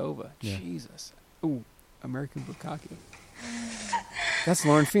 Jen Padova. Yeah. Jesus. Ooh, American Bukkake. That's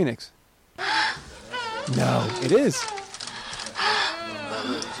Lauren Phoenix. No, it is.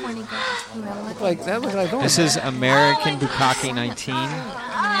 Like that was like This is American Bukkake 19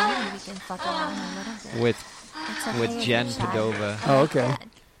 with Jen Padova. Oh, okay.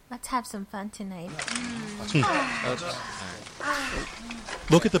 Let's have some fun tonight.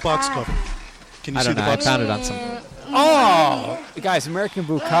 Look at the box cover. Can you I see don't the know. box? I found it on some. Oh, guys, American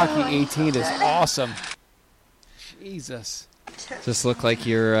Bukkake 18 is awesome. Jesus. Does this look like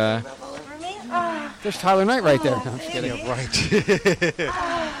you're... There's Tyler Knight right there. No, I'm just kidding. Yeah, right.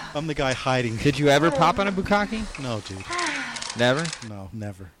 I'm the guy hiding. Did you ever pop on a bukkake? No, dude. Never? No,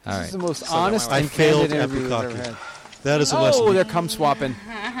 never. All This is the right. most honest I and failed candid at interview we've ever bukkake. had. That is a lesson. Oh, they're cum swapping.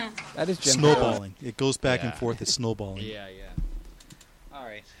 That is Jen Snowballing. It goes back and Yeah. forth. It's snowballing. Yeah. All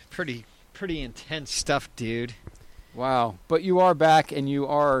right. Pretty intense stuff, dude. Wow. But you are back and you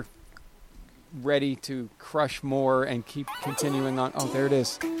are ready to crush more and keep continuing on. Oh, there it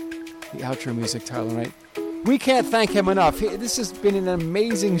is. The outro music, Tyler Knight. We can't thank him enough. This has been an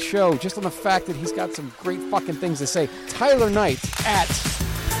amazing show just on the fact that he's got some great fucking things to say. Tyler Knight at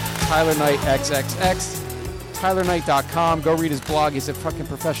Tyler Knight XXX. TylerKnight.com. Go read his blog. He's a fucking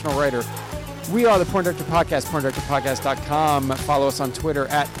professional writer. We are the Porn Director Podcast, PornDirectorPodcast.com. Follow us on Twitter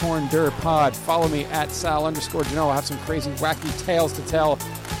at PornDirPod. Follow me at Sal_Genoa. I have some crazy, wacky tales to tell.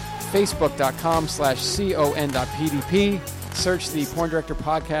 Facebook.com/con.pdp. Search the Porn Director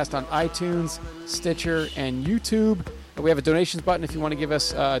Podcast on iTunes, Stitcher, and YouTube. We have a donations button if you want to give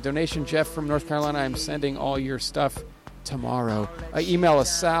us a donation. Jeff from North Carolina, I'm sending all your stuff tomorrow. Email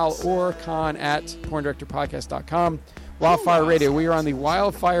us Sal or Con at PornDirectorPodcast.com. Wildfire Radio. We are on the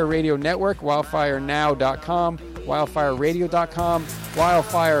Wildfire Radio Network, WildfireNow.com, WildfireRadio.com,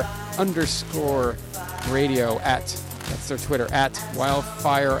 Wildfire_radio that's their Twitter, at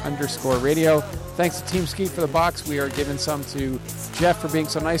Wildfire_radio. Thanks to Team Skeet for the box. We are giving some to Jeff for being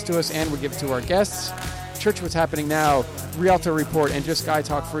so nice to us, and we give it to our guests. Church What's Happening Now, Rialto Report, and just Guy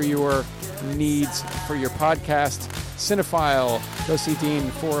Talk for your needs for your podcast. Cinephile, go see Dean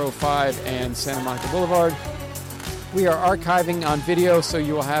 405 and Santa Monica Boulevard. We are archiving on video, so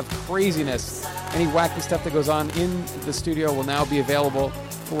you will have craziness. Any wacky stuff that goes on in the studio will now be available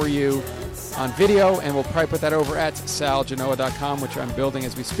for you on video, and we'll probably put that over at salgenoa.com, which I'm building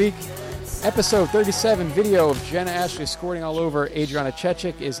as we speak. Episode 37 video of Jenna Ashley squirting all over Adriana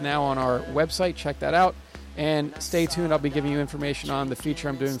Chechik is now on our website. Check that out. And stay tuned. I'll be giving you information on the feature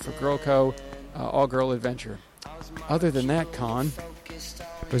I'm doing for Girl Co. All Girl Adventure. Other than that, Con,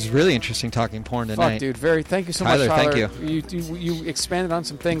 It was really interesting talking porn tonight. Fuck, dude. Thank you so Tyler, much, Tyler. thank you. You expanded on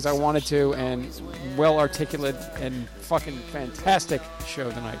some things I wanted to, and well articulate and fucking fantastic show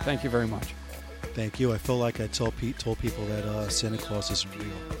tonight. Thank you very much. Thank you. I feel like I told people that Santa Claus isn't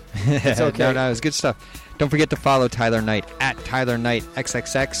real. It's okay. No, it was good stuff. Don't forget to follow Tyler Knight at Tyler Knight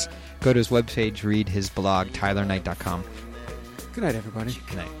XXX. Go to his webpage, read his blog, tylerknight.com. Good night, everybody.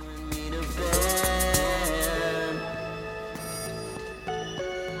 Good night.